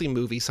it's mostly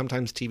movies,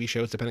 sometimes TV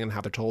shows, depending on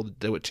how they're told to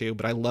do it too.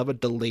 But I love a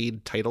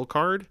delayed title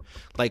card,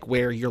 like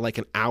where you're like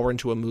an hour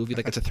into a movie,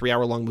 like it's a 3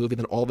 hour long movie,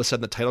 then all of a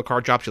sudden the title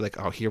card drops. You're like,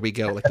 oh, here we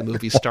go, like the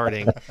movie's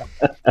starting.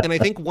 And I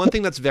think one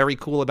thing that's very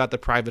cool about the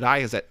private eye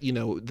is that, you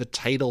know, the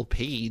title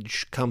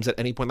page comes at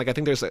any point. Like I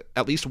think there's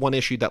at least one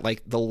issue that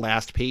like the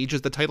last page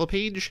is the title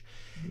page.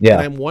 And Yeah.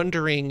 I'm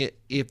wondering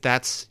if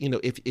that's, you know,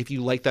 if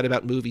you like that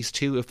about movies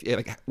too, if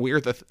like where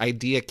the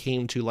idea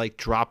came to like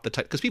drop the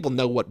title, because people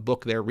know what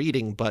book they're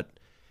reading, but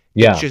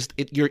it's Yeah. just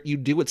you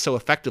do it so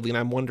effectively, and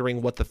I'm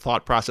wondering what the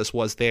thought process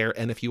was there,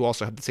 and if you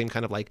also have the same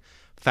kind of like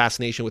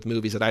fascination with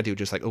movies that I do,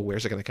 just like, oh,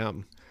 where's it going to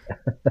come?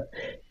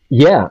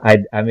 Yeah,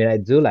 I mean I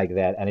do like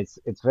that, and it's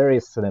very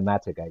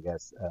cinematic, I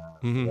guess,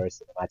 Hmm. very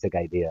cinematic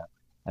idea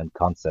and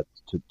concept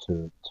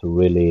to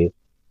really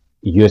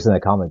use in a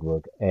comic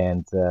book.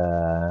 And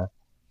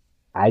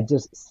I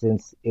just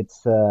since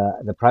it's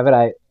the Private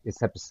Eye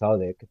is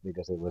episodic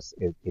because it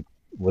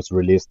was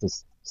released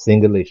as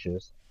single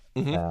issues,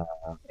 Hmm. uh,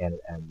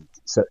 and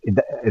so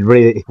it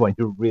really when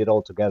you read it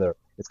all together,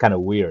 it's kind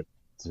of weird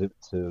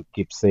to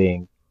keep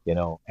seeing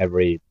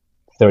every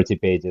 30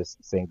 pages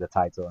seeing the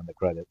title and the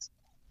credits,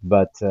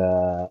 but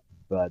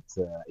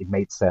it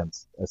made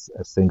sense as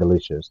single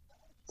issues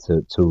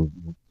to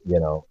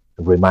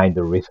remind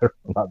the reader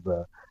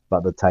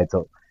about the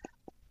title.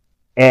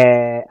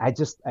 And I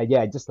just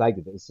like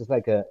it. It's just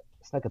like a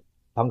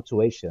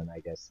punctuation, I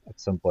guess, at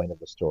some point of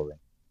the story.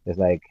 It's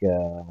like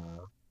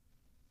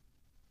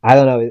I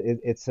don't know.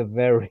 It's a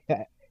very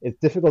it's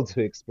difficult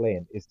to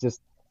explain. It's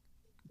just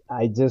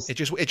I just It's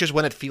just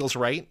when it feels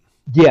right.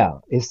 yeah.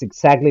 It's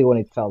exactly when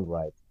it felt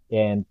right,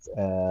 and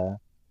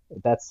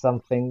that's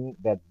something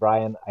that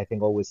Brian I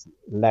think always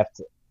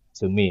left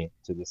to me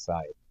to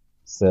decide.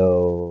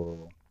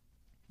 So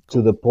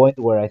to Cool. the point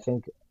where I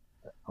think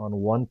on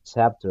one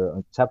chapter,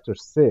 on chapter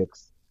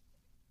six,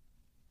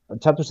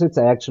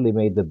 I actually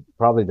made the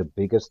probably the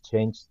biggest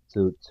change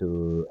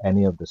to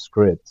any of the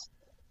scripts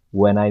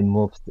when I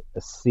moved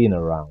a scene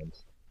around.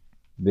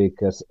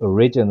 Because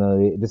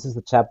originally, this is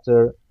the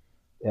chapter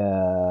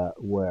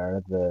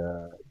where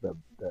the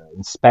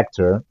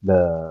inspector,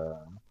 the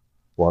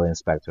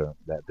inspector,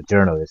 the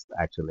journalist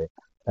actually,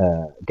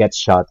 gets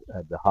shot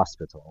at the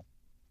hospital,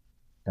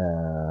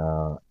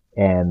 uh,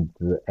 and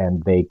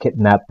and they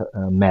kidnap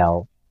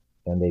Mel,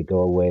 and they go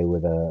away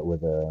with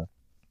a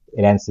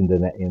it ends in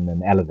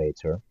an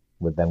elevator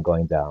with them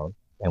going down,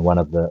 and one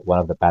of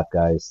the bad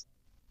guys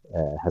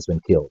has been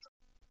killed.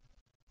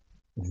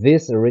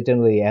 This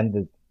originally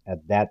ended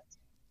at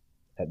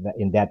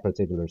in that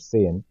particular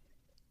scene,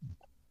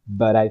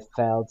 but I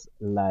felt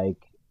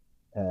like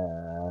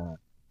uh,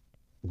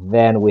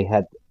 then we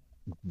had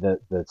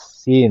the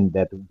scene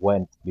that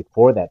went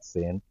before that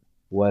scene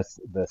was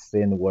the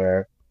scene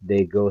where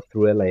they go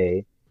through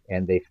LA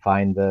and they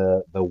find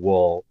the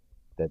wall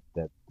that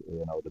the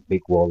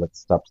big wall that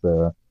stops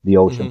the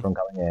ocean Hmm. from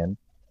coming in,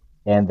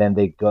 and then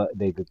they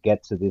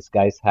get to this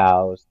guy's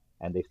house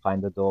and they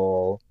find the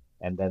doll,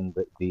 and then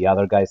the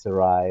other guys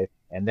arrive,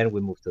 and then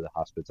we move to the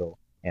hospital,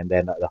 and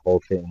then the whole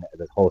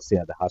scene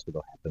at the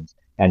hospital happens,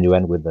 and you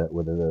end with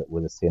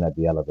the scene at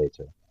the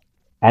elevator.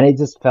 And it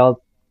just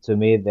felt to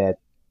me that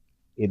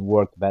it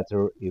worked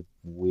better if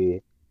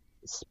we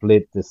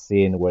split the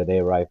scene where they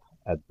arrive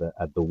at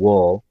the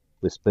wall.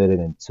 We split it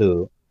in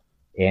two,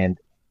 and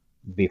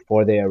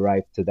before they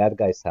arrived to that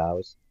guy's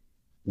house,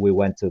 we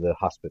went to the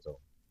hospital.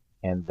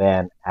 And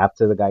then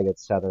after the guy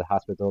gets shot at the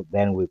hospital,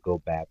 then we go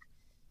back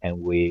and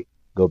we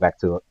go back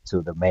to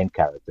the main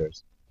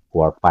characters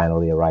who are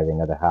finally arriving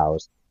at the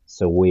house.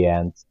 So we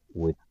end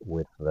with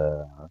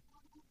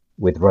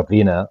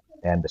Ravina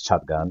and the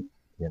shotgun,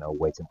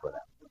 waiting for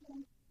them.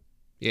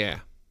 Yeah.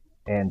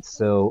 And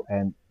so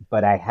and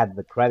but I had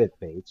the credit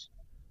page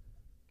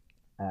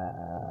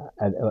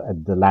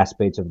at the last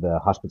page of the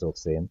hospital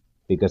scene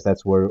because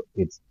that's where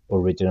it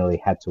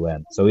originally had to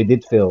end. So it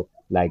did feel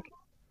like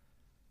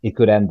it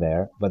could end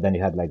there, but then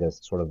you had like a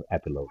sort of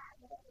epilogue.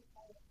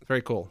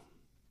 Very cool.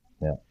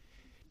 Yeah.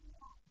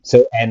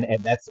 So and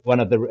that's one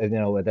of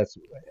the that's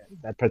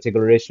that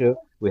particular issue.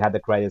 We had the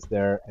credits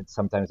there, and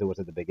sometimes it was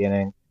at the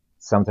beginning,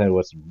 sometimes it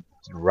was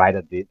right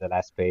at the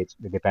last page.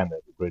 It depended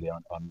really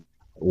on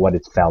what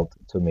it felt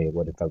to me,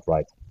 what it felt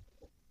right.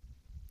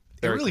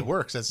 It Very really cool.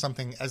 works as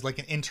something as like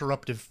an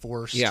interruptive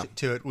force Yeah.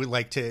 to it, with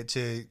like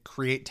to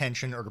create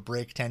tension or to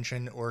break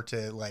tension or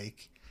to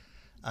like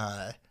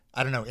uh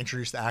I don't know,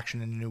 introduce the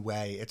action in a new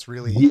way. It's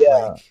really Yeah,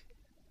 like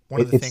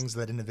one of the it's things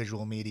that in the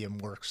visual medium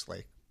works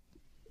like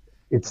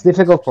it's when it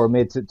difficult works. for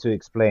me to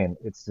explain.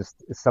 It's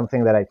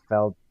something that I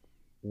felt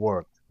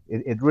worked.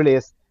 It really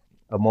is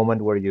a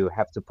moment where you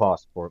have to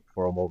pause for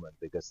a moment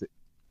because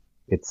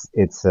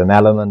it's an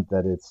element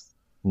that it's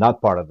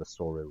not part of the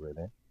story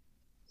really.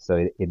 So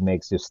it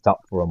makes you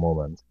stop for a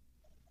moment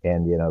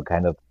and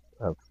kind of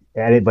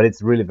but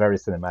it's really very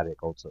cinematic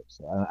also.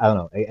 So I don't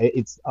know.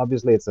 It's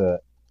obviously it's an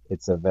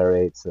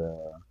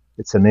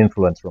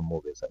influence from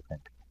movies, I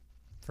think.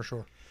 For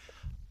sure.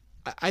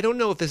 I don't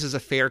know if this is a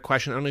fair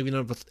question. I don't even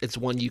know if it's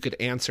one you could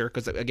answer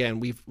because again,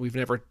 we've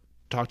never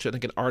talked to I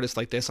think an artist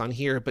like this on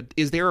here. But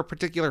is there a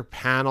particular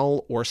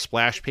panel or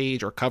splash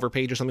page or cover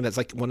page or something that's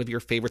like one of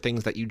your favorite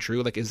things that you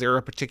drew? Like, is there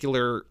a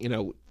particular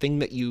thing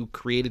that you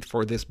created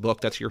for this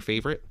book that's your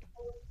favorite?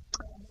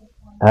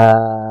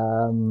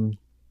 Um,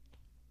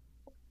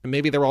 And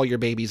maybe they're all your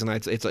babies, and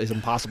it's an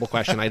impossible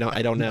question. I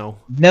don't know.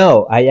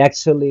 no,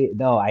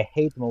 I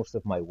hate most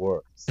of my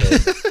work. So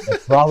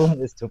the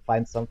problem is to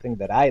find something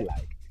that I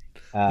like.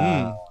 Hmm.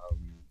 Um,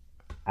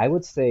 I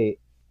would say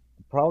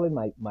probably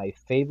my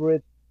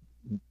favorite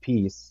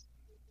piece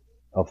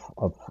of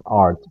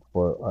art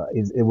for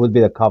it would be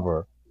the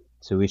cover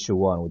to issue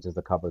one, which is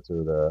the cover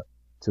to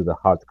the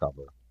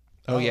hardcover.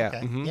 Oh Oh, yeah.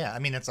 okay. Hmm. Yeah, I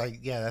mean, it's like,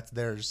 yeah, that's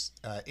there's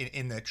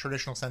in the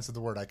traditional sense of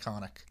the word,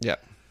 iconic. Yeah.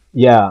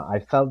 Yeah, I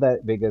felt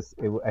that because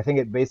I think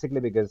it basically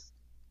because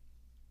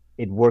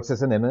it works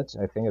as an image.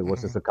 I think it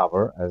works Hmm. as a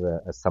cover,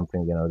 as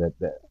something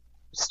that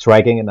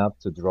striking enough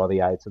to draw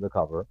the eye to the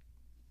cover,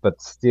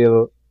 but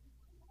still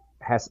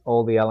has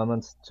all the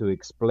elements to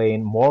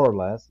explain more or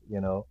less,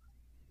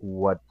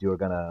 what you're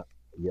gonna,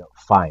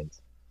 find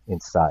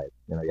inside.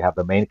 You have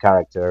the main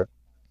character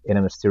in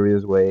a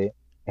mysterious way,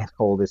 and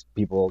all these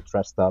people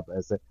dressed up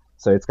as it.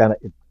 So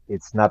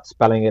it's not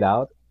spelling it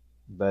out,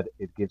 but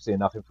it gives you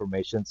enough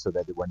information so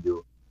that when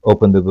you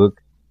open the book,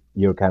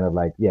 you're kind of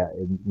like, yeah,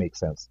 it makes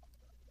sense.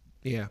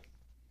 Yeah.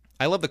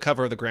 I love the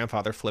cover of the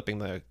grandfather flipping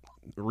the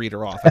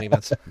reader off. I think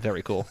that's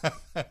very cool.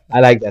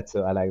 I like that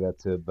too. I like that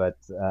too. But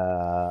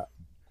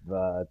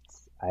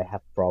I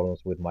have problems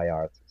with my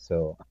art,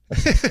 so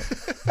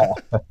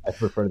I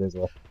prefer this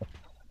one.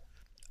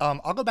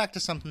 I'll go back to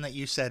something that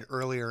you said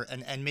earlier,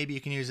 and maybe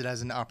you can use it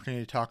as an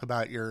opportunity to talk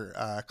about your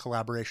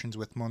collaborations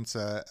with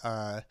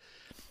Muntsa.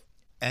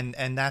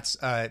 And that's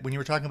when you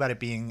were talking about it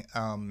being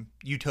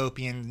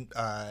utopian,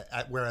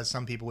 whereas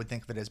some people would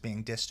think of it as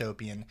being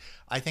dystopian.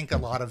 I think a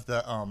lot of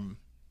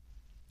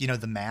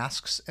the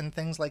masks and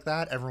things like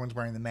that. Everyone's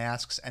wearing the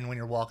masks, and when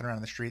you're walking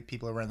around the street,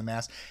 people are wearing the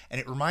masks, and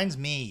it reminds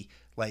me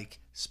like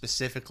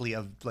specifically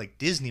of like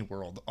Disney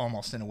World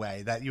almost in a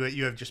way that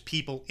you have just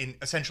people in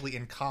essentially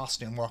in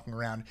costume walking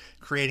around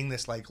creating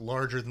this like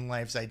larger than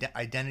life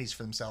identities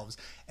for themselves,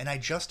 and I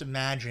just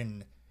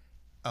imagine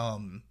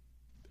um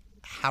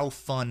how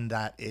fun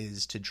that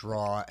is to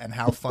draw and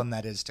how fun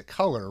that is to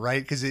color,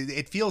 right? Because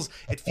it feels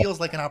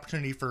like an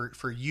opportunity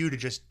for you to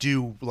just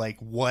do like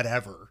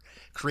whatever,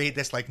 create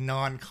this like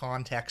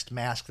non-context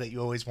mask that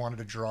you always wanted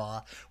to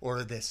draw,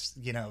 or this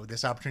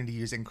this opportunity to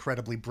use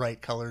incredibly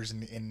bright colors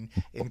in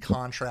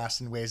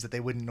contrast in ways that they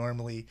wouldn't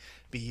normally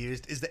be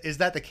used. Is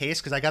that the case?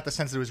 Because I got the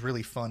sense that it was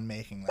really fun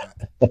making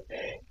that.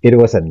 It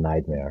was a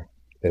nightmare.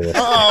 It was,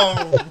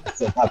 Oh,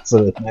 it's an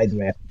absolute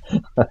nightmare.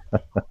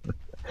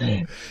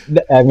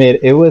 I mean,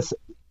 it was.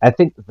 I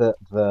think the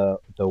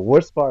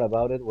worst part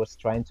about it was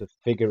trying to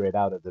figure it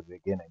out at the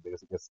beginning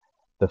because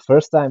the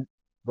first time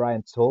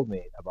Brian told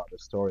me about the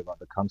story about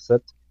the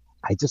concept,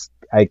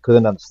 I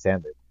couldn't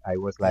understand it. I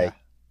was yeah. like,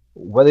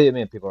 "What do you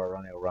mean people are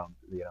running around,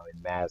 in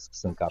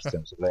masks and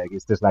costumes? Like,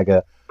 is this like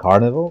a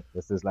carnival?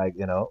 Is this like,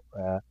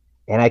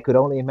 And I could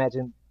only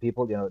imagine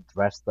people,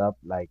 dressed up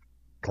like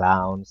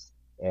clowns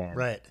and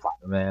Right.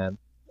 firemen,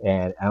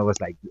 and I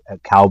was like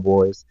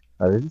cowboys.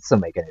 This doesn't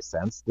make any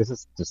sense. This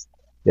is just,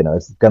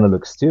 it's gonna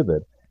look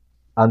stupid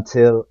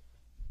until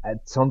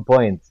at some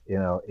point,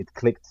 it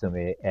clicked to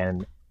me,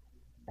 and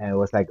it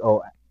was like,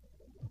 oh,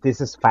 this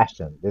is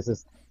fashion. This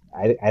is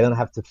I don't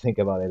have to think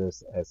about it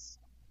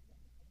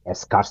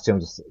as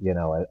costumes,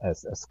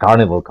 as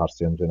carnival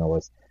costumes,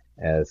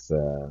 as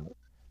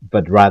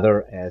but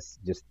rather as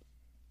just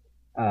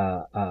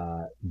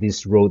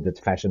this road that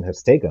fashion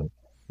has taken,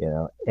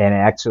 And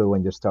actually,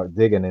 when you start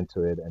digging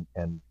into it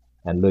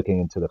and looking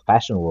into the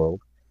fashion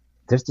world,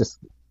 there's just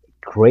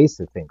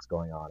crazy things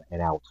going on in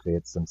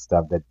outfits and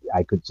stuff that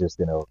I could just,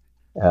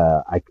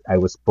 I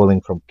was pulling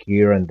from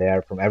here and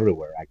there, from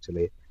everywhere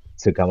actually,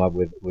 to come up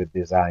with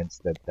designs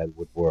that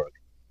would work.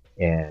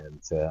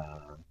 And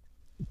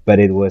but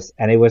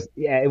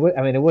yeah,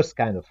 I mean, it was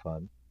kind of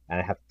fun, and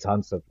I have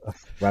tons of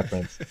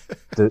reference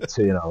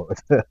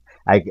to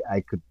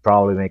I could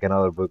probably make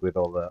another book with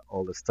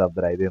all the stuff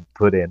that I didn't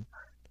put in,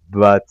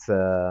 but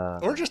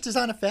Or just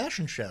design a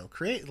fashion show.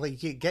 Create like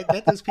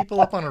get those people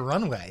up on a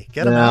runway.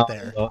 Get them no, out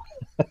there. no.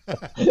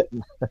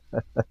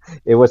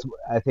 It was,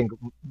 I think,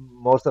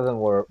 most of them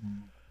were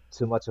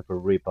too much of a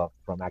rip-off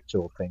from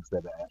actual things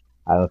that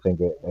I don't think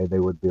they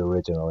would be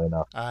original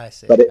enough. I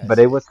see. But it, I but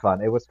it see. was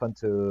fun. It was fun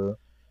to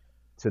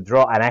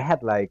draw, and I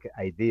had like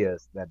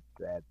ideas that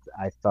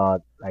I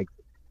thought like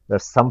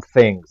there's some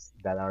things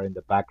that are in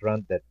the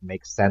background that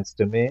make sense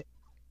to me.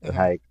 Hmm.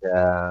 Like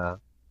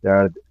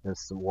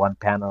there's one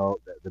panel,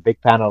 the big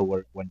panel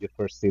where when you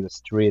first see the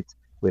street,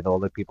 with all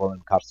the people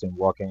in costume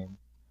walking.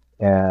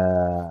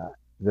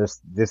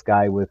 This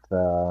guy with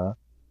or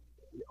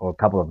a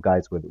couple of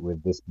guys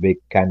with this big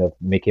kind of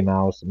Mickey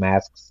Mouse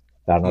masks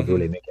that are not Mm-hmm.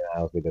 really Mickey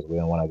Mouse because we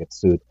don't want to get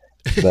sued,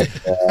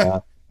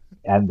 but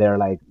and they're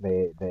like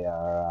they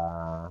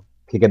are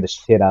kicking the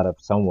shit out of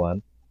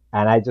someone,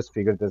 and I just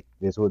figured that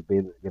this would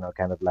be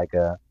kind of like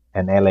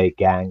an LA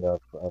gang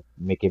of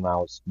Mickey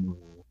Mouse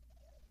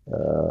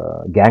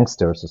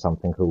gangsters or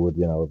something who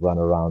would run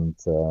around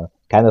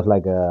kind of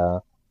like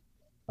a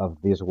of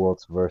this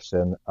world's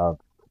version um,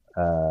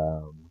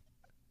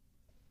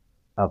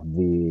 of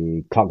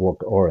the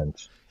Clockwork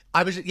Orange.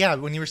 I was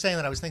when you were saying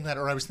that, I was thinking that,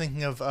 or I was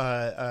thinking of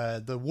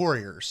the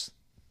Warriors,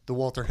 the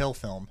Walter Hill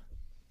film.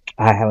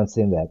 I haven't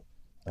seen that.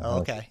 Oh,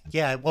 okay.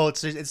 Yeah. Well,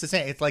 it's the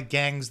same. It's like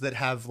gangs that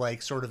have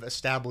like sort of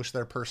established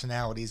their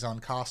personalities on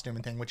costume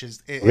and thing, which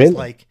is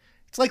Really?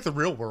 it's like the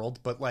real world,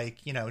 but like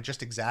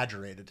just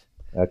exaggerated.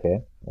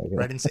 Okay.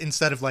 Right.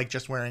 Instead of like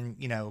just wearing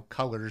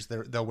colors,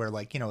 they'll wear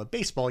like a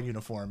baseball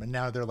uniform, and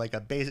now they're like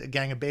a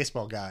gang of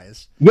basebal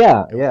guys.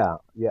 Yeah.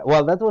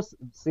 Well, that was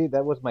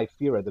my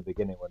fear at the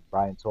beginning when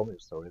Brian told me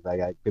the story.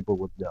 Like people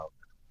would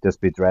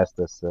just be dressed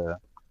as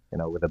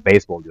with a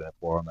baseball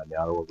uniform, and the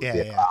other one would be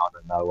a clown,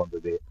 and another one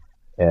would be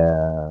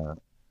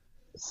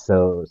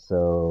so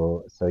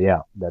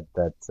yeah.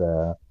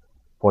 That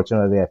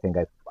fortunately, I think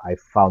I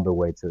found a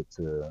way to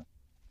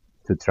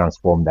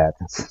transform that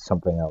into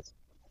something else.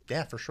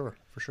 Yeah, for sure.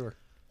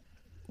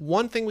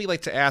 One thing we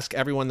like to ask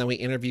everyone that we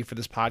interview for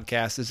this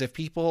podcast is if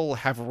people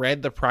have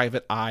read The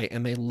Private Eye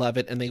and they love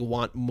it and they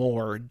want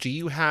more, do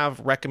you have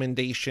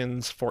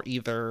recommendations for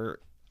either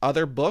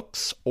other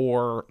books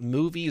or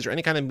movies or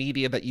any kind of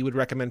media that you would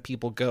recommend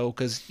people go?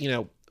 Because,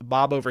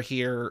 Bob over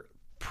here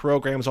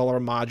programs all our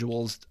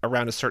modules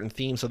around a certain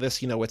theme. So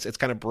this, it's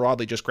kind of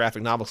broadly just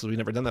graphic novels because we've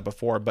never done that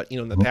before. But,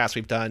 in the past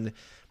we've done,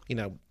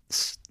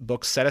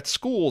 books set at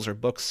schools or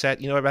books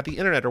set, about the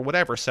internet or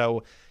whatever.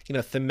 So,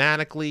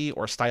 thematically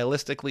or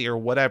stylistically or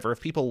whatever, if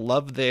people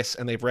love this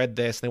and they've read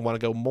this and they want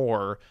to go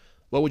more,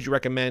 what would you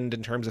recommend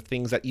in terms of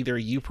things that either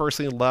you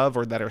personally love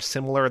or that are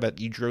similar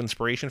that you drew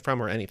inspiration from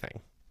or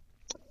anything?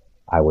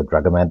 I would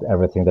recommend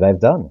everything that I've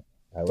done.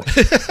 I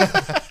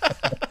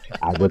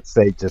would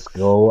say just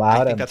go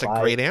out and that's buy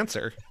a great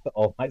answer.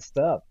 all my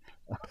stuff.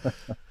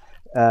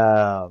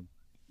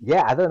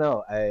 Yeah, I don't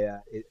know.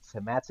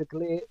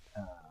 Thematically,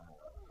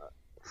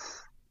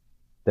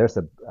 there's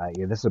a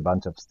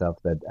bunch of stuff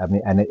that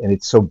and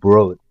it's so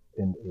broad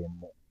in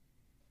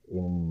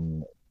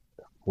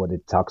what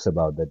it talks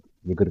about that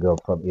you could go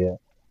from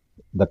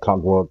the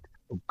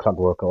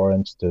Clockwork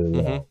Orange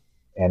to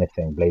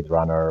anything, Blade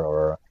Runner,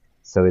 or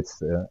so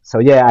it's so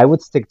yeah. I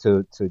would stick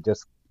to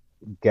just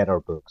get our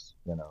books.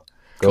 Go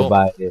Cool.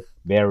 buy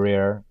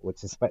Barrier,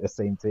 which is by the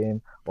same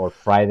team, or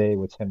Friday,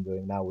 which I'm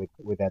doing now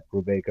with Ed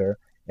Brubaker,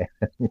 and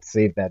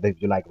see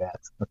if you like that.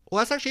 Well,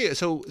 that's actually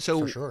so.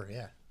 For sure,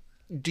 yeah.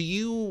 Do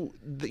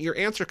your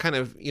answer kind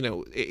of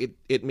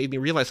it made me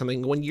realize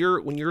something when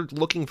you're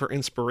looking for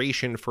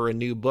inspiration for a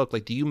new book,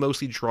 like do you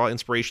mostly draw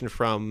inspiration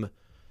from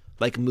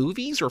like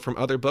movies or from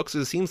other books?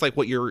 It seems like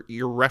what you're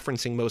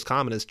referencing most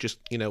common is just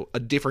a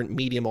different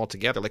medium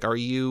altogether. Like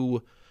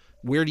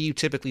where do you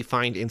typically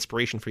find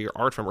inspiration for your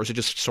art from, or is it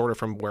just sort of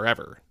from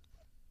wherever?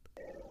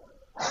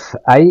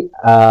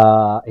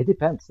 It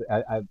depends.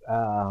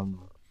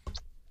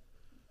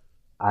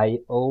 I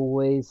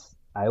always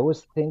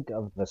think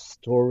of the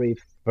story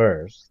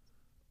first.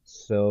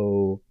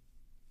 So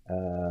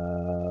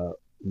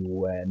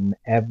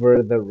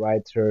whenever the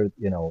writer,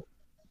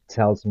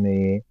 tells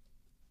me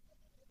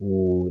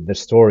the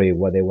story,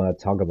 what they want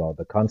to talk about,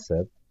 the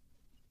concept,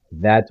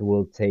 that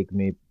will take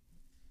me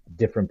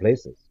different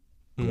places.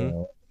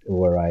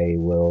 Where I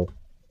will,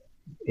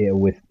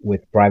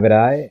 with Private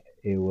Eye,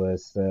 it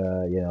was,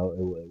 it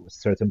was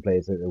certain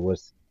places. It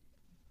was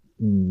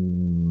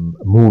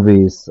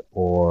movies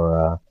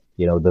or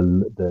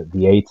the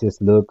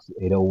 80s looks.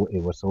 It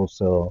was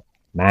also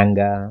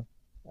manga.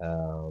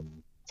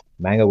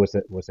 Manga was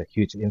a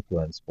huge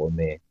influence for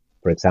me.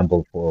 For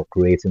example, for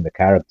creating the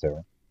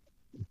character,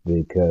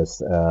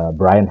 because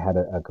Brian had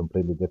a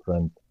completely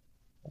different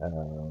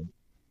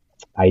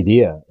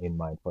idea in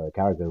mind for a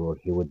character where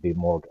he would be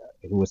more.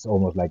 He was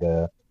almost like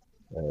a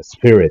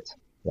spirit,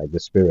 like the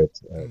spirit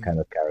kind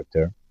of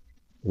character,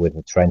 with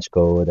a trench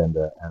coat and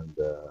the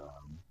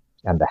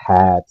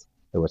hat.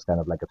 It was kind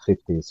of like a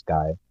 50s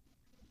guy,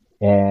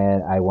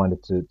 and I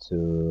wanted to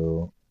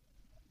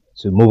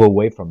move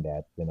away from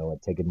that,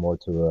 and take it more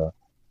to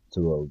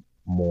a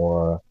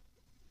more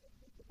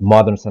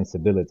modern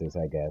sensibilities,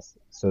 I guess.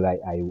 So that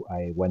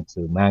I went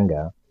to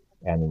manga,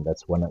 and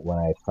that's when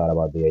I thought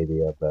about the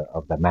idea of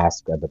the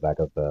mask at the back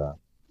of the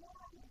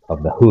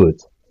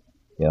hood.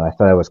 I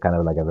thought it was kind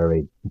of like a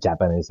very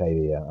Japanese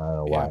idea. I don't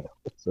know why.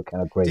 It's so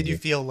kind of crazy. Did you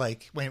feel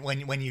like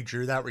when you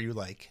drew that, were you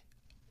like,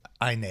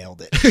 I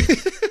nailed it?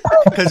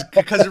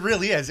 Because it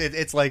really is.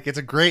 It's like it's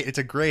a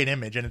great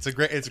image, and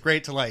it's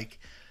great to like,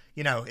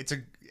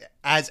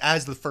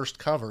 as the first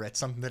cover, it's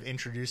something that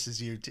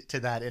introduces you to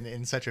that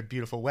in such a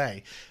beautiful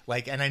way.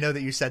 Like, and I know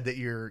that you said that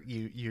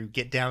you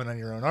get down on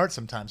your own art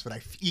sometimes,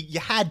 but you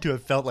had to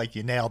have felt like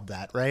you nailed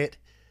that, right?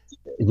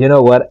 You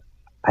know what?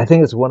 I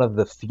think it's one of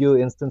the few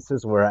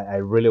instances where I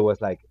really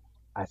was like,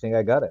 I think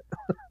I got it.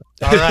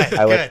 All right,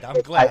 good.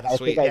 I'm glad. I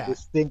think I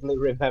distinctly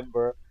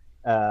remember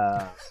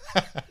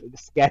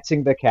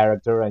sketching the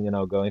character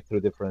and going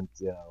through different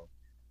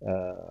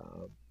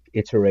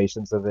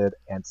iterations of it,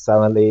 and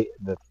suddenly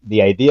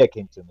the idea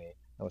came to me.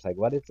 I was like,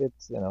 what if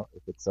it's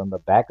if it's on the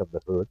back of the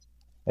hood,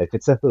 if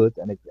it's a hood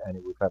and it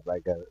would have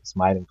like a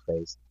smiling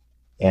face,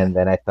 and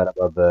then I thought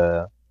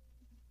about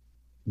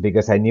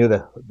because I knew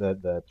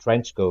the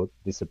trench coat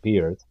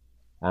disappeared,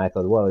 and I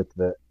thought, well,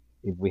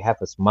 if we have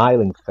a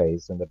smiling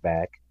face in the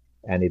back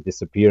and it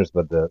disappears,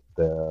 but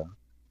the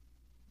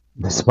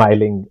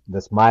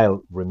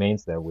smile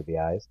remains there with the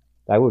eyes,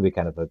 that would be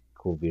kind of a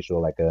cool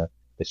visual, like the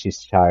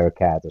Cheshire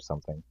cat or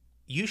something.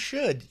 You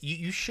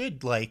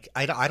should like,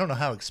 I don't know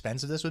how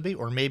expensive this would be,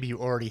 or maybe you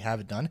already have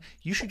it done.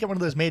 You should get one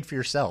of those made for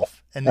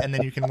yourself, and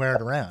then you can wear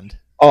it around.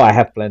 Oh, I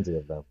have plenty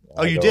of them.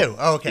 Oh, you do?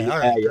 Oh, okay. All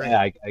right. Great.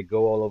 Yeah, I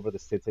go all over the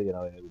city,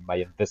 in my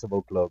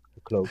invisible cloak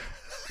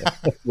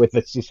with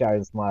a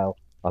Cheshire smile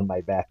on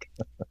my back.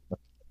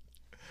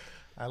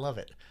 I love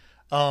it.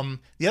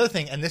 The other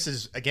thing, and this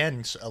is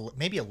again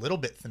maybe a little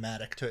bit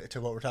thematic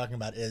to what we're talking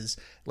about, is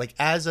like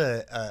as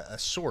a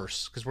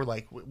source, because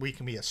we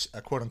can be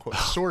a quote unquote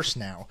source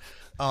now.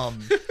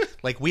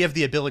 Like we have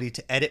the ability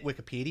to edit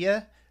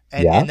Wikipedia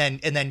and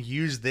then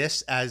use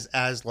this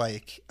as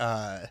like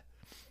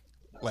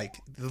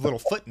the little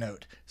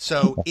footnote.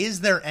 So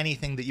is there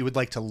anything that you would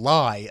like to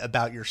lie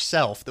about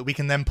yourself that we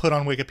can then put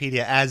on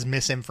Wikipedia as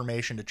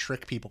misinformation to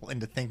trick people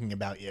into thinking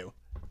about you?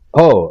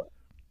 Oh,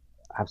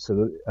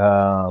 absolutely.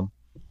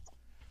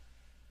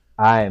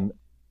 I'm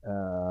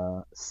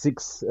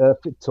 6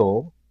 feet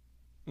tall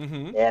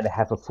and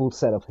have a full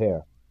set of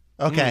hair.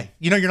 Okay.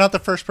 You're not the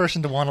first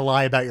person to want to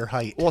lie about your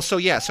height. Well, so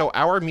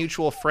our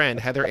mutual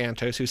friend, Heather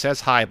Antos, who says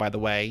hi, by the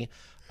way,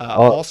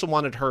 also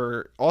wanted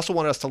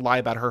us to lie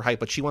about her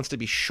height, but she wants to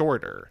be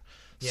shorter.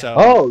 Yeah.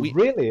 So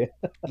really?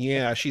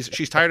 Yeah,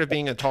 she's tired of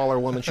being a taller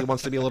woman. She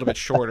wants to be a little bit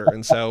shorter.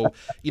 And so,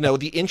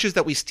 the inches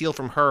that we steal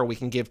from her, we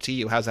can give to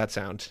you. How's that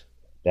sound?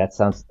 That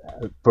sounds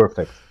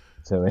perfect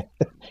to me.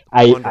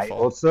 I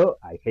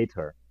hate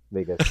her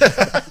because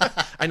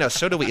I know,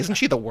 so do we. Isn't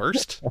she the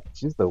worst?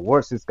 She's the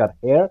worst. She's got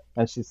hair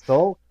and she's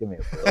tall. Give me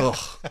a break. Ugh.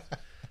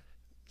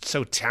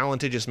 So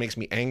talented just makes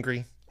me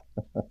angry.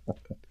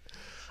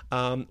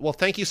 Well,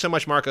 thank you so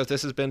much, Marcos.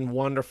 This has been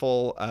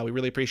wonderful. We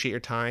really appreciate your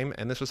time,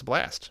 and this was a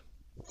blast.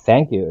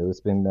 Thank you. It's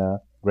been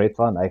great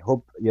fun. I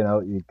hope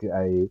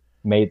I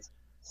made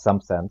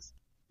some sense.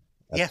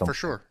 Yeah, for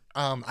sure.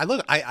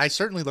 I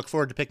certainly look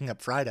forward to picking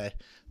up Friday.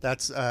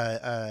 That's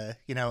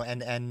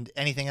and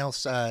anything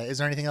else. Is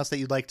there anything else that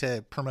you'd like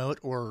to promote,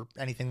 or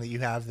anything that you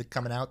have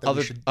coming out that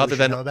we should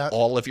know about?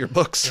 All of your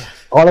books? Yeah.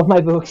 All of my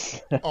books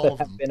all of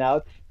them have been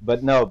out,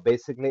 but no.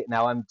 Basically,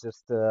 now I'm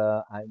just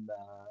I'm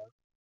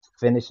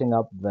finishing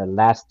up the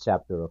last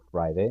chapter of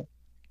Friday.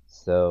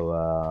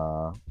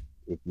 So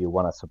if you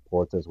want to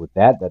support us with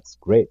that, that's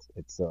great.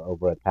 It's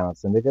over at Panel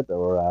Syndicate,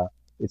 or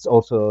it's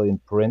also in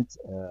print.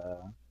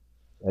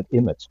 At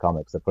Image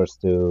Comics, the first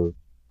two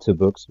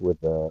books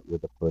with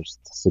the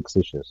first 6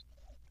 issues.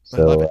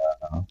 So,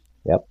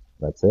 yep,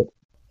 that's it.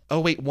 Oh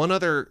wait, one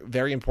other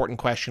very important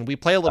question. We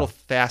play a little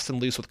fast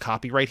and loose with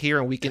copyright here,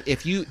 and we can,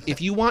 if you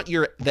want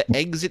the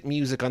exit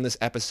music on this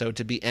episode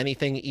to be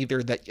anything,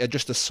 either that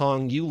just a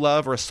song you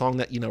love or a song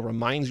that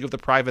reminds you of the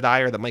Private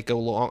Eye, or that might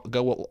go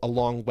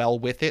along well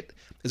with it.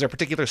 Is there a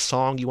particular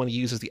song you want to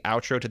use as the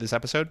outro to this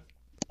episode?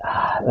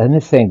 Let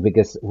me think,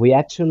 because we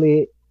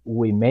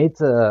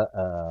made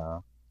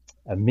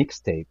a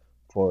mixtape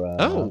for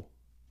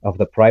of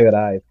the Private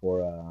Eye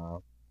for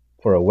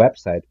a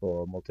website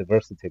for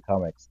Multiversity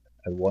Comics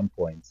at one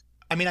point.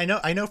 I mean, I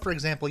know. For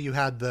example, you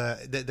had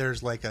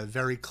there's like a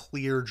very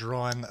clear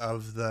drawing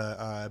of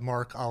the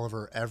Mark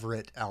Oliver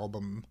Everett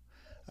album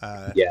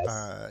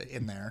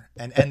in there,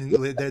 and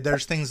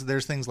there's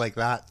things like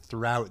that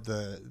throughout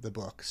the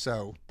book.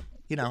 So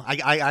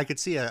I could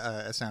see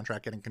a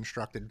soundtrack getting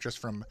constructed just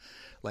from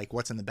like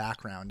what's in the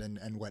background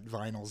and what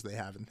vinyls they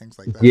have and things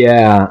like that.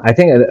 Yeah, I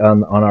think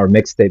on our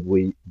mixtape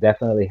we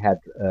definitely had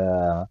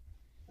a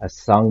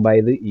song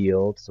by the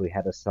Eels. We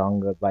had a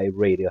song by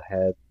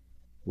Radiohead.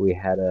 We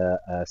had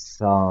a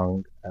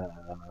song.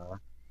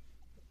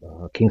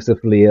 Kings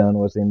of Leon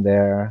was in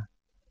there.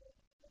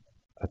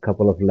 A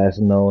couple of less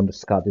known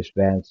Scottish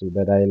bands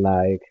that I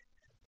like.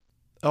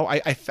 Oh,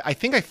 I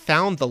think I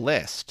found the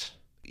list.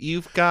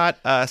 You've got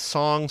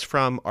songs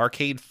from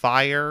Arcade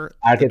Fire,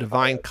 The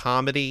Divine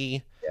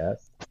Comedy,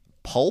 yes,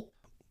 Pulp,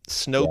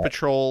 Snow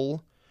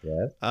Patrol,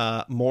 yes,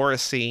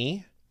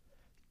 Morrissey.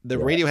 The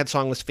Radiohead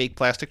song was Fake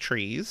Plastic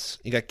Trees.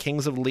 You got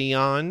Kings of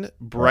Leon,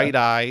 Bright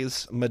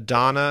Eyes,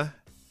 Madonna.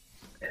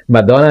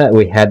 Madonna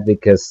we had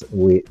because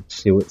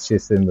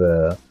she's in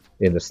the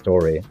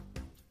story.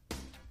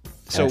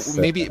 So That's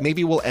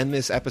maybe we'll end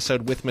this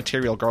episode with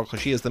Material Girl, because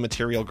she is the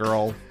Material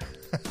Girl,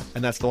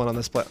 and that's the one on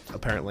the split,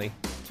 apparently.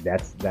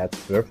 that's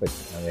perfect.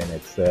 I mean,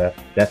 it's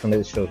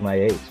definitely shows my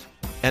age.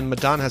 And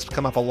Madonna has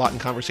come up a lot in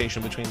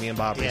conversation between me and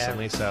Bob Yeah.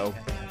 recently, so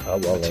Oh, well,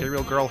 then,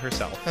 Material Girl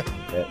herself.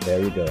 there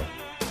you go.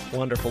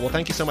 Wonderful. Well,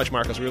 thank you so much,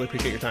 Marcos. We really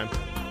appreciate your time.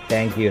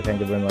 Thank you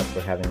very much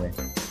for having me.